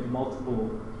 you get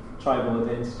multiple tribal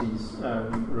identities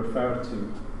referred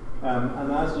to.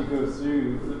 And as you go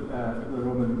through the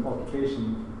Roman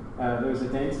occupation, those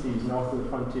identities north of the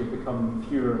frontier become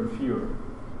fewer and fewer,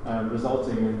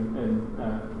 resulting in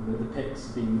the Picts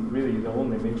being really the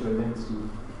only major identity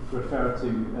referred to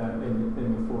in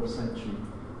the 4th century.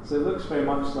 So it looks very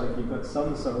much like you've got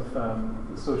some sort of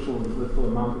social and political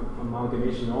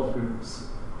amalgamation of groups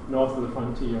north of the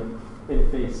frontier in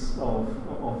face of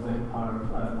the empire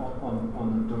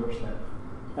on the doorstep.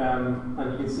 And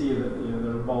you can see that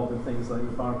they're involved in things like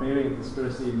the barbarian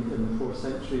conspiracy in the 4th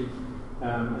century,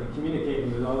 and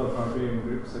communicating with other barbarian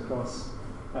groups across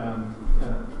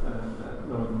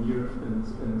Northern Europe in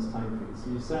this time period.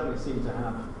 So you certainly seem to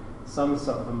have some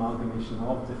sort of amalgamation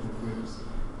of different groups.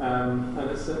 And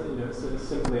it's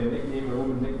simply a nickname, a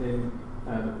Roman nickname,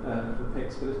 the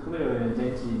Picts, but it's clearly an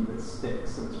identity that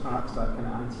sticks, and it's perhaps that kind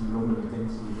of anti-Roman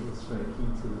identity that's very key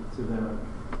to their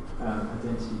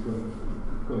identity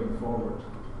going forward.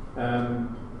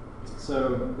 So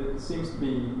it seems to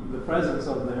be the presence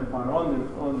of the empire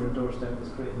on their doorstep is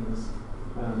creating this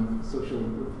social,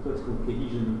 political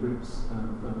cohesion of groups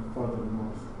further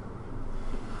north.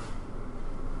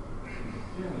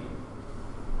 Jenny.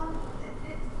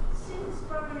 It seems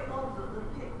very odd that the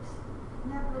Picts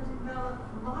never developed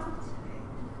writing,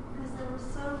 because they were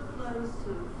so close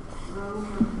to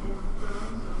Roman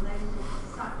influence and later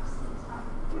Saxons.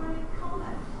 Do you really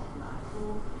comment on that,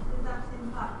 or did that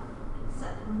in fact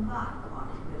set them back quite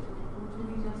a bit, or do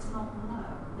we just not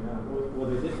know? Yeah, well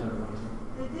they did have writing.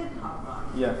 They did have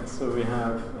writing. Yeah, so we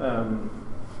have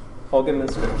Ogam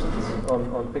inscriptions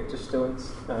on Pictish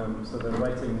stones, so they're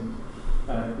writing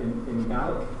in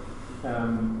Gaelic.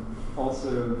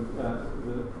 Also,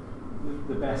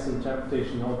 the best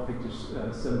interpretation of Pictish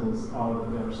symbols are that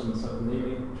they are some sort of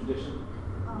naming tradition.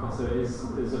 Oh. So it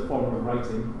is a form of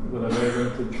writing with a very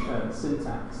limited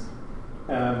syntax.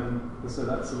 So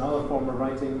that's another form of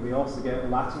writing. We also get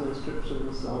Latin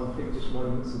inscriptions on Pictish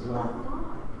monuments as well.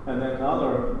 Oh, And then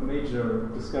another major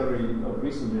discovery of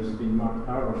recent years has been Mark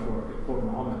Harber's work at Fort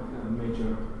Mahomet, a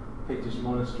major Pictish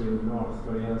monastery in the north,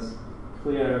 where he has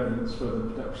clear evidence for the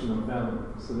production of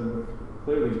vellum. So they were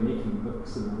clearly making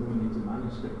books and illuminated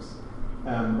manuscripts.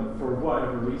 But for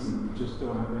whatever reason, you just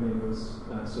don't have any of those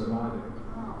surviving.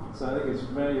 So I think it's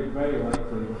very, very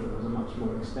likely that there was a much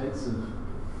more extensive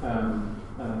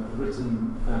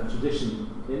written tradition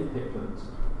in Pictland,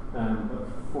 but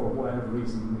for whatever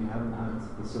reason we haven't had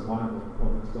the survival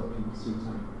of those documents through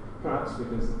time. Perhaps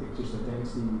because the Pictish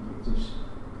identity, the Pictish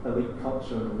elite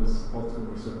culture was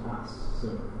ultimately surpassed. So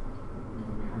we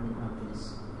haven't had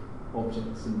those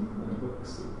objects and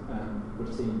books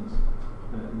retained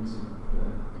into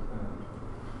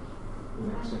the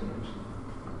next generation.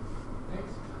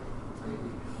 Next. I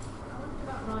wonder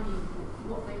about writing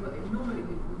what they were. Normally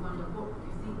we wonder what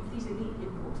if these elite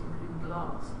imports include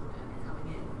glass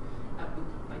coming in.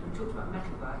 You talked about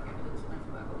metalwork, evidence of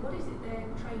metalwork, but what is it they're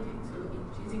trading? So do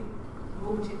you think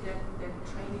they're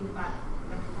trading back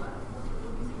metalwork? What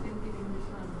do you think they're giving in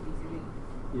return for these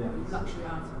elite luxury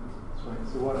items? That's right.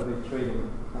 So what are they trading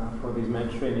for these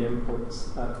Mediterranean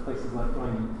imports at places like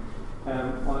Rhine?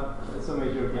 Well, in some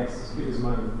ways your guess is as good as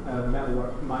mine.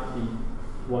 Metalwork might be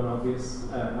one obvious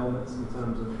element in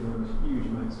terms of huge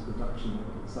amounts of production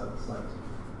at the site,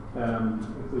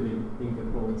 including ingot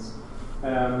molds.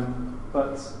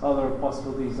 But other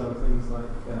possibilities are things like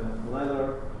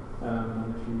leather,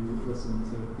 and if you listen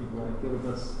to people like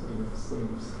Gildas,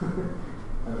 slaves.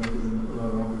 That is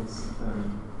another obvious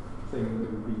thing that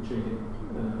they would be trading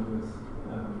with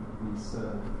these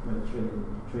Mediterranean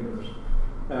traders.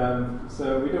 So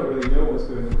we don't really know what's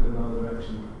going in another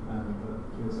direction, but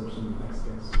those are some best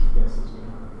guesses we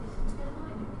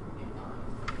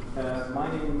have.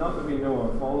 Mining, not that we know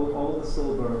of. All the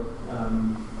silver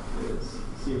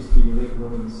seems to be late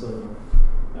Roman silver,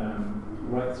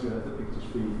 right throughout the Pictish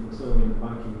period. It's only in the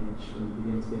banking age when you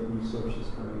begin to get new sources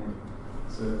coming in.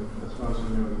 So as far as we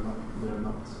know, they're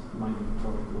not mining for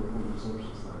local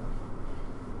resources there.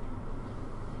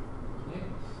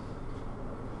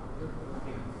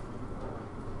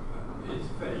 It's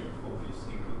very obvious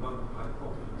thing that one quite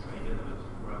popular trade element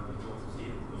around the North Sea,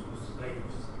 of course, was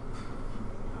slaves.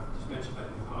 Just mentioned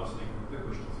that in passing, I don't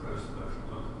wish to throw commercial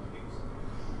onto things.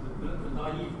 The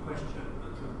naive question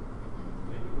that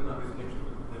when I reflected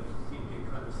on it, there seemed to be a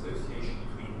kind of association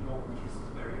between non-kissed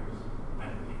burials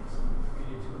and pigs. Can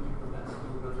you tell me what that's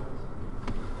still relevant?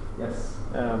 Yes.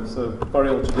 So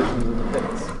burial traditions of the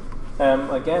Picts.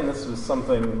 Again, this was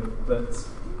something that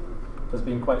has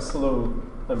been quite slow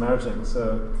emerging.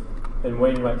 So in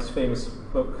Wainwright's famous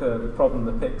book, The Problem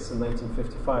of the Picts in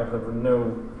 1955, there were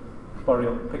no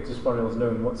Pictish burials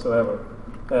known whatsoever.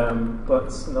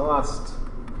 But in the last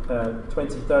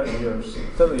 20, 30 years,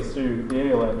 particularly through the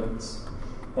aerial evidence,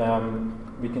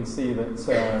 we can see that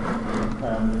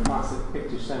the classic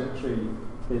Pictish cemetery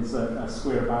is a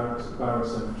square barrow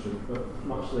cemetery, but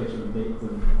much later in date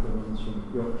than the ones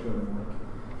from Yorkshire and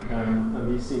the like.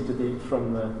 And these seem to date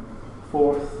from the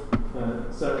 4th,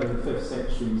 certainly the 5th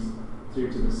centuries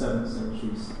through to the 7th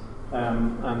centuries.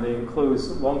 And they enclose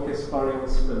long-kiss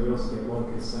burials, but we also get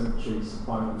long-kiss cemeteries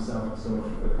by themselves, or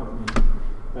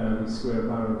accompanying these square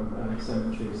barrow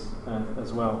cemeteries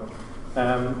as well.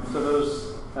 So there's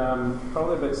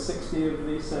probably about 60 of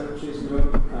these cemeteries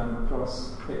known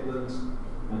across Pictland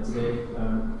today.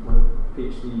 My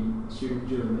PhD student,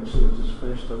 Julie Mitchell, has just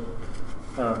finished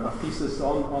a thesis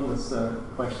on this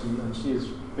question, and she has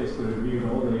basically reviewed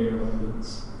all the aerial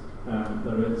evidence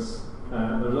there is.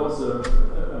 There's also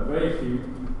a very few,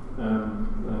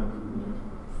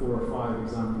 4 or 5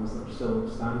 examples that are still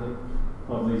standing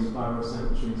of these barrow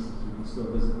cemeteries. You can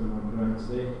still visit them on the ground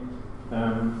today.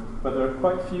 But there are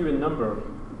quite few in number.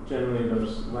 Generally,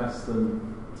 there's less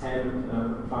than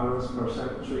 10 barrows per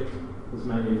cemetery. As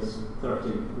many as 30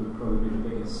 would probably be the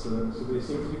biggest. So they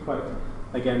seem to be quite,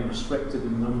 again, restricted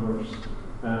in numbers.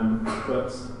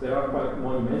 But they are quite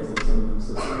monumental, some of them.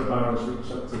 So some of the barrows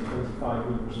reach up to 25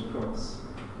 metres across.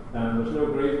 There's no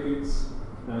grave goods,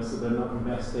 so they're not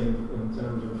investing in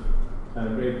terms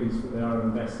of grave goods, but they are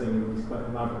investing in these quite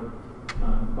elaborate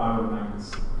barrow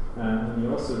mounds. And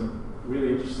you also,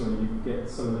 really interestingly, you get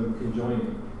some of them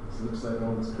conjoining. So it looks like they're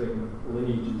almost creating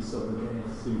lineages of the dead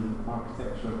through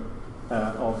architecture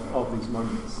of these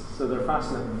monuments. So they're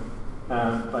fascinating.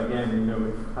 But again,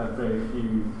 we've had very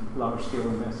few large-scale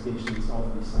investigations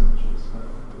of these cemeteries, but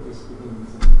it is beginning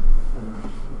to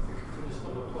emerge. Just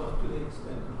on what to the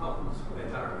extent, how square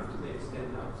barrows do they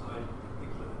extend outside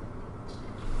Pictland?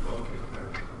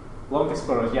 Longest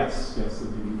barrows, yes,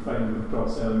 you find them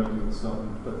across early medieval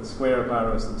Scotland, but the square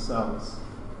barrows themselves,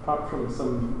 apart from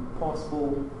some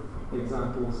possible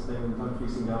examples in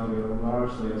Dumfries and Galloway, are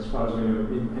largely, as far as we know,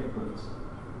 in Pictland.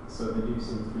 So they do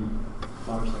seem to be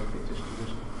largely Pictish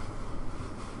tradition.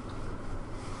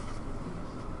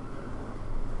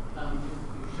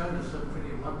 You've shown us some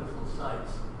pretty wonderful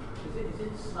sites. Is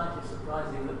it slightly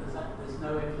surprising that there's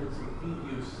no evidence of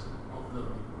reuse of them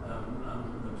at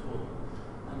all?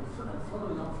 And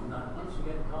following on from that, once you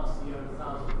get past the year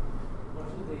 1000, what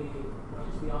is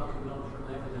the archaeological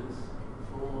evidence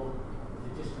for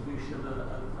the distribution of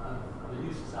a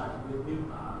new society with new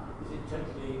power? Is it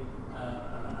totally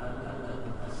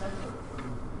separate from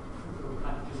the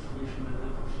kind of distribution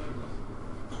that you've shown us?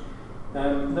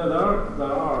 No,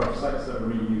 there are sites that are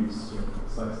reused.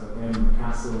 Sites like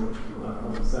Castle,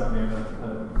 certainly a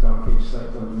Dark Age site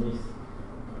underneath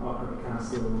Arctic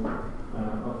Castle,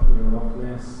 up near Loch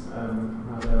Ness,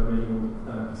 had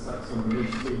medieval sites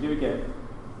underneath. So you do get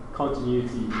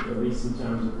continuity, at least in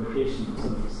terms of location of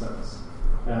some of the sites.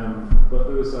 But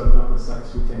those are not the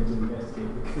sites we tend to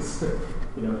investigate because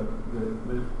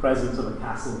the presence of a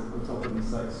castle on top of these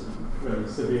sites very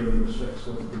severely restricts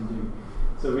what we can do.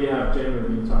 So we have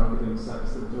generally been targeting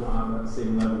sites that don't have that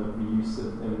same level of reuse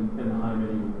in the high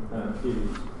medieval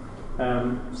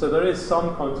period. So there is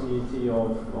some continuity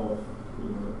of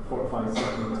fortified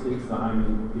settlements into the high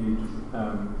medieval period.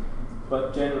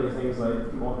 But generally things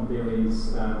like Motte and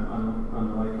Bailey's and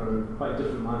the like are quite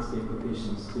different landscape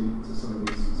locations to some of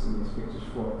these Pictish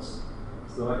forts.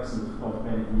 So the likes of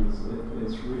Benny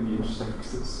is really interesting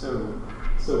because it's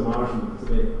so marginal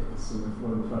today. It's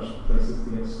one of the first places to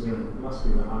get smeared. It must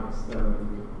be the highest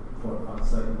fortified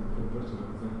site in Britain,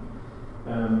 I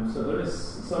think. So there is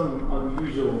some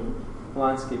unusual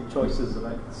landscape choices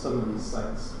about some of these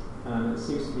sites, and it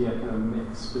seems to be a kind of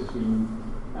mix between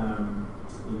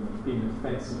being a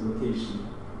defensive location,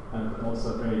 but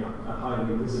also a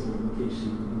highly visible location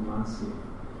in the landscape,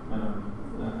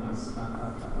 as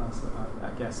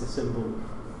I guess a symbol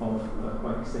of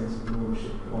quite extensive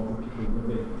ownership of the people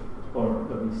living, or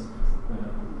at least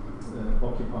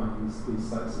occupying these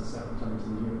sites at certain times in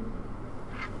the year.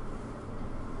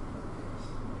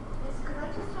 Yes, could I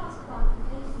just ask about the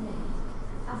place names?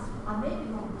 As I may be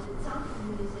wrong, but it sounds to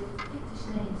me as if Pictish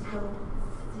names don't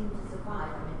seem to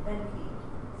survive. I mean, Bentley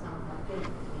sounds like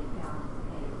Bentley, down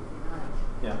right?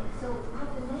 Yeah. So have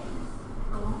the names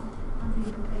gone and been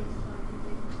replaced by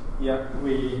Pictish? Yeah,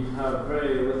 we have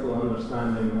very little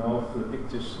understanding of the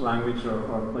Pictish language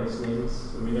or place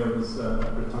names. We know it's a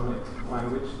Brittonic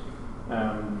language,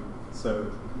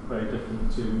 so very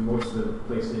different to most of the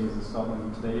place names in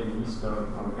Scotland today. In the east are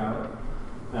Gaelic.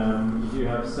 You do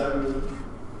have certain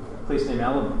place name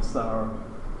elements that are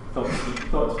thought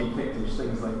to be Pictish,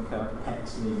 things like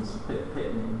pet names,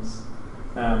 pit names,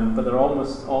 but they're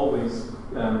almost always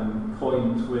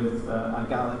coined with a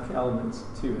Gaelic element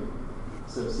to it.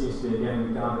 So it seems to be,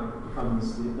 again, Gaelic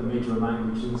becomes the major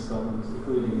language in Scotland,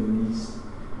 including in the east,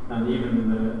 and even in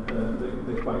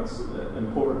the quite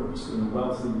important,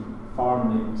 wealthy farm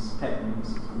names, pet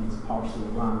names, means parcel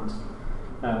of land,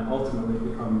 ultimately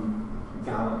become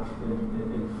Gaelic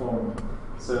in form.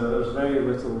 So there's very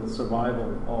little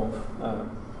survival of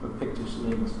Pictish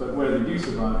names, but where they do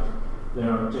survive, they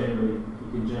are you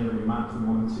can generally map them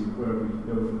onto where we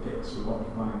know the Picts were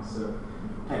occupying. So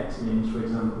Pet names, for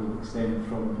example, extend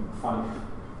from Fife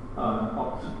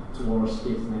up towards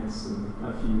Caithness and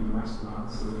a few Westmark,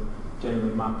 so they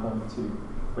generally map onto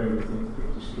where we think the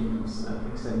Pictish kingdoms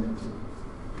extended to.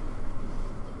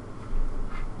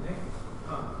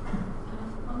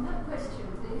 On that question,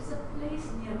 there is a place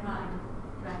near Rhine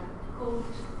called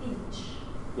Inch.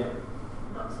 Yeah.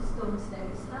 Lots of stones there.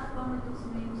 Is that one of those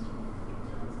names from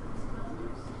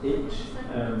Inch.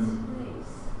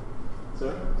 place.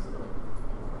 Sorry?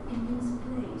 Indian's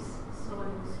place. So I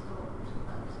was thought.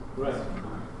 Right.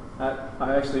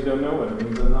 I actually don't know what it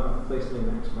means. I'm not a place name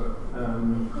expert.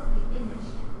 It could be Inch.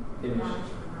 Inch.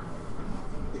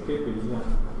 It could be, yeah.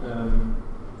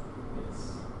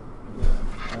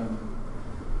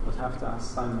 I'd have to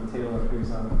ask Simon Taylor,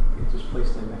 who's a Pictish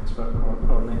place name expert,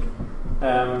 or Nick.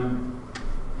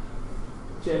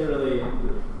 Generally,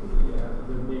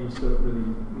 the names don't really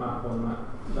map on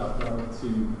that well to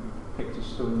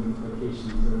Pictish stone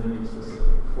locations in any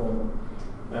specific form.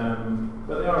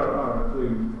 But they are a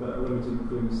clue, but a limited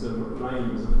clue. So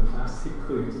Rhine is a fantastic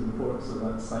clue to the importance of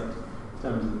that site in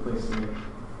terms of the place name.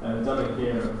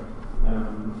 Dunacair,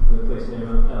 the place name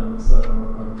elements that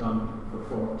are done for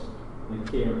fort, and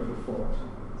care for fort.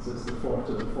 So it's the fort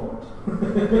of the fort.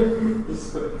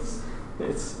 So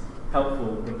it's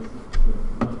helpful, but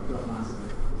not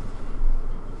massively.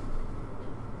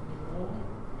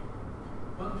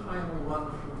 One final one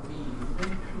from me. You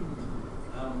mentioned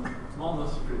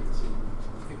monasteries in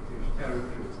Pictish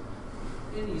territories.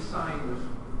 Any sign of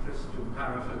Christian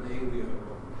paraphernalia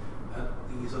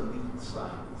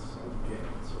sites,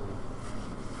 objects,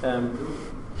 or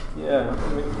yeah,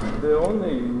 I mean, the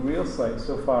only real site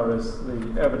so far is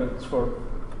the evidence for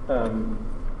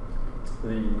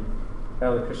the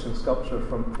early Christian sculpture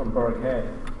from Burgh Head,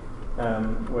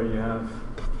 where you have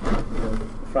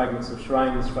fragments of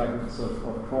shrines, fragments of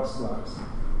cross slabs.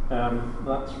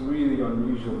 That's really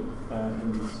unusual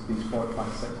in these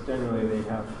fortified sites. Generally, they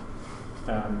have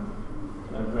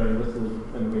very little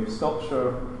in the way of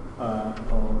sculpture,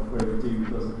 or where they do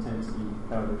doesn't tend to be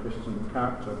early Christian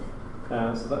character.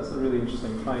 So that's a really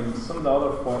interesting find. Some of the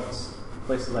other forts,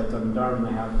 places like Dundurn,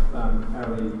 they have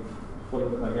what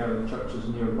look like early churches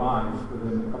nearby,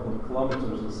 within a couple of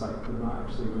kilometres of the site, but not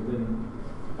actually within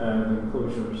the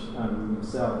enclosures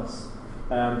themselves.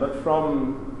 But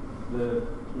from the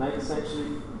 9th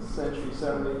century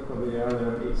certainly, probably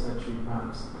earlier 8th century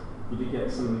perhaps, you do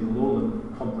get some of the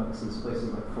lowland complexes, places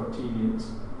like Fortevient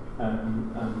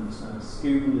and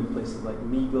Scone, and places like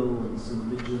Meagle and St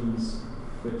Vigeons,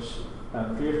 which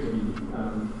appear to be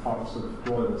parts of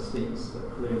royal estates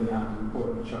that clearly have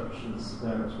important churches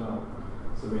there as well.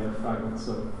 So we have fragments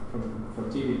from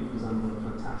Fortevient, for example, a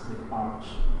fantastic arch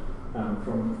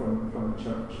from a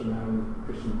church, and then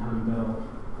Christian handbell,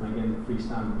 and again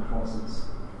freestanding crosses.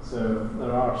 So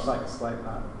there are sites like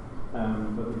that,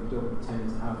 but they don't tend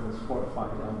to have those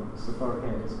fortified elements. So Burgh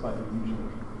Head is quite unusual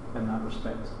in that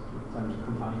respect, in terms of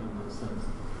combining those things.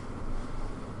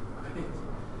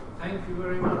 Thank you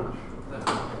very much.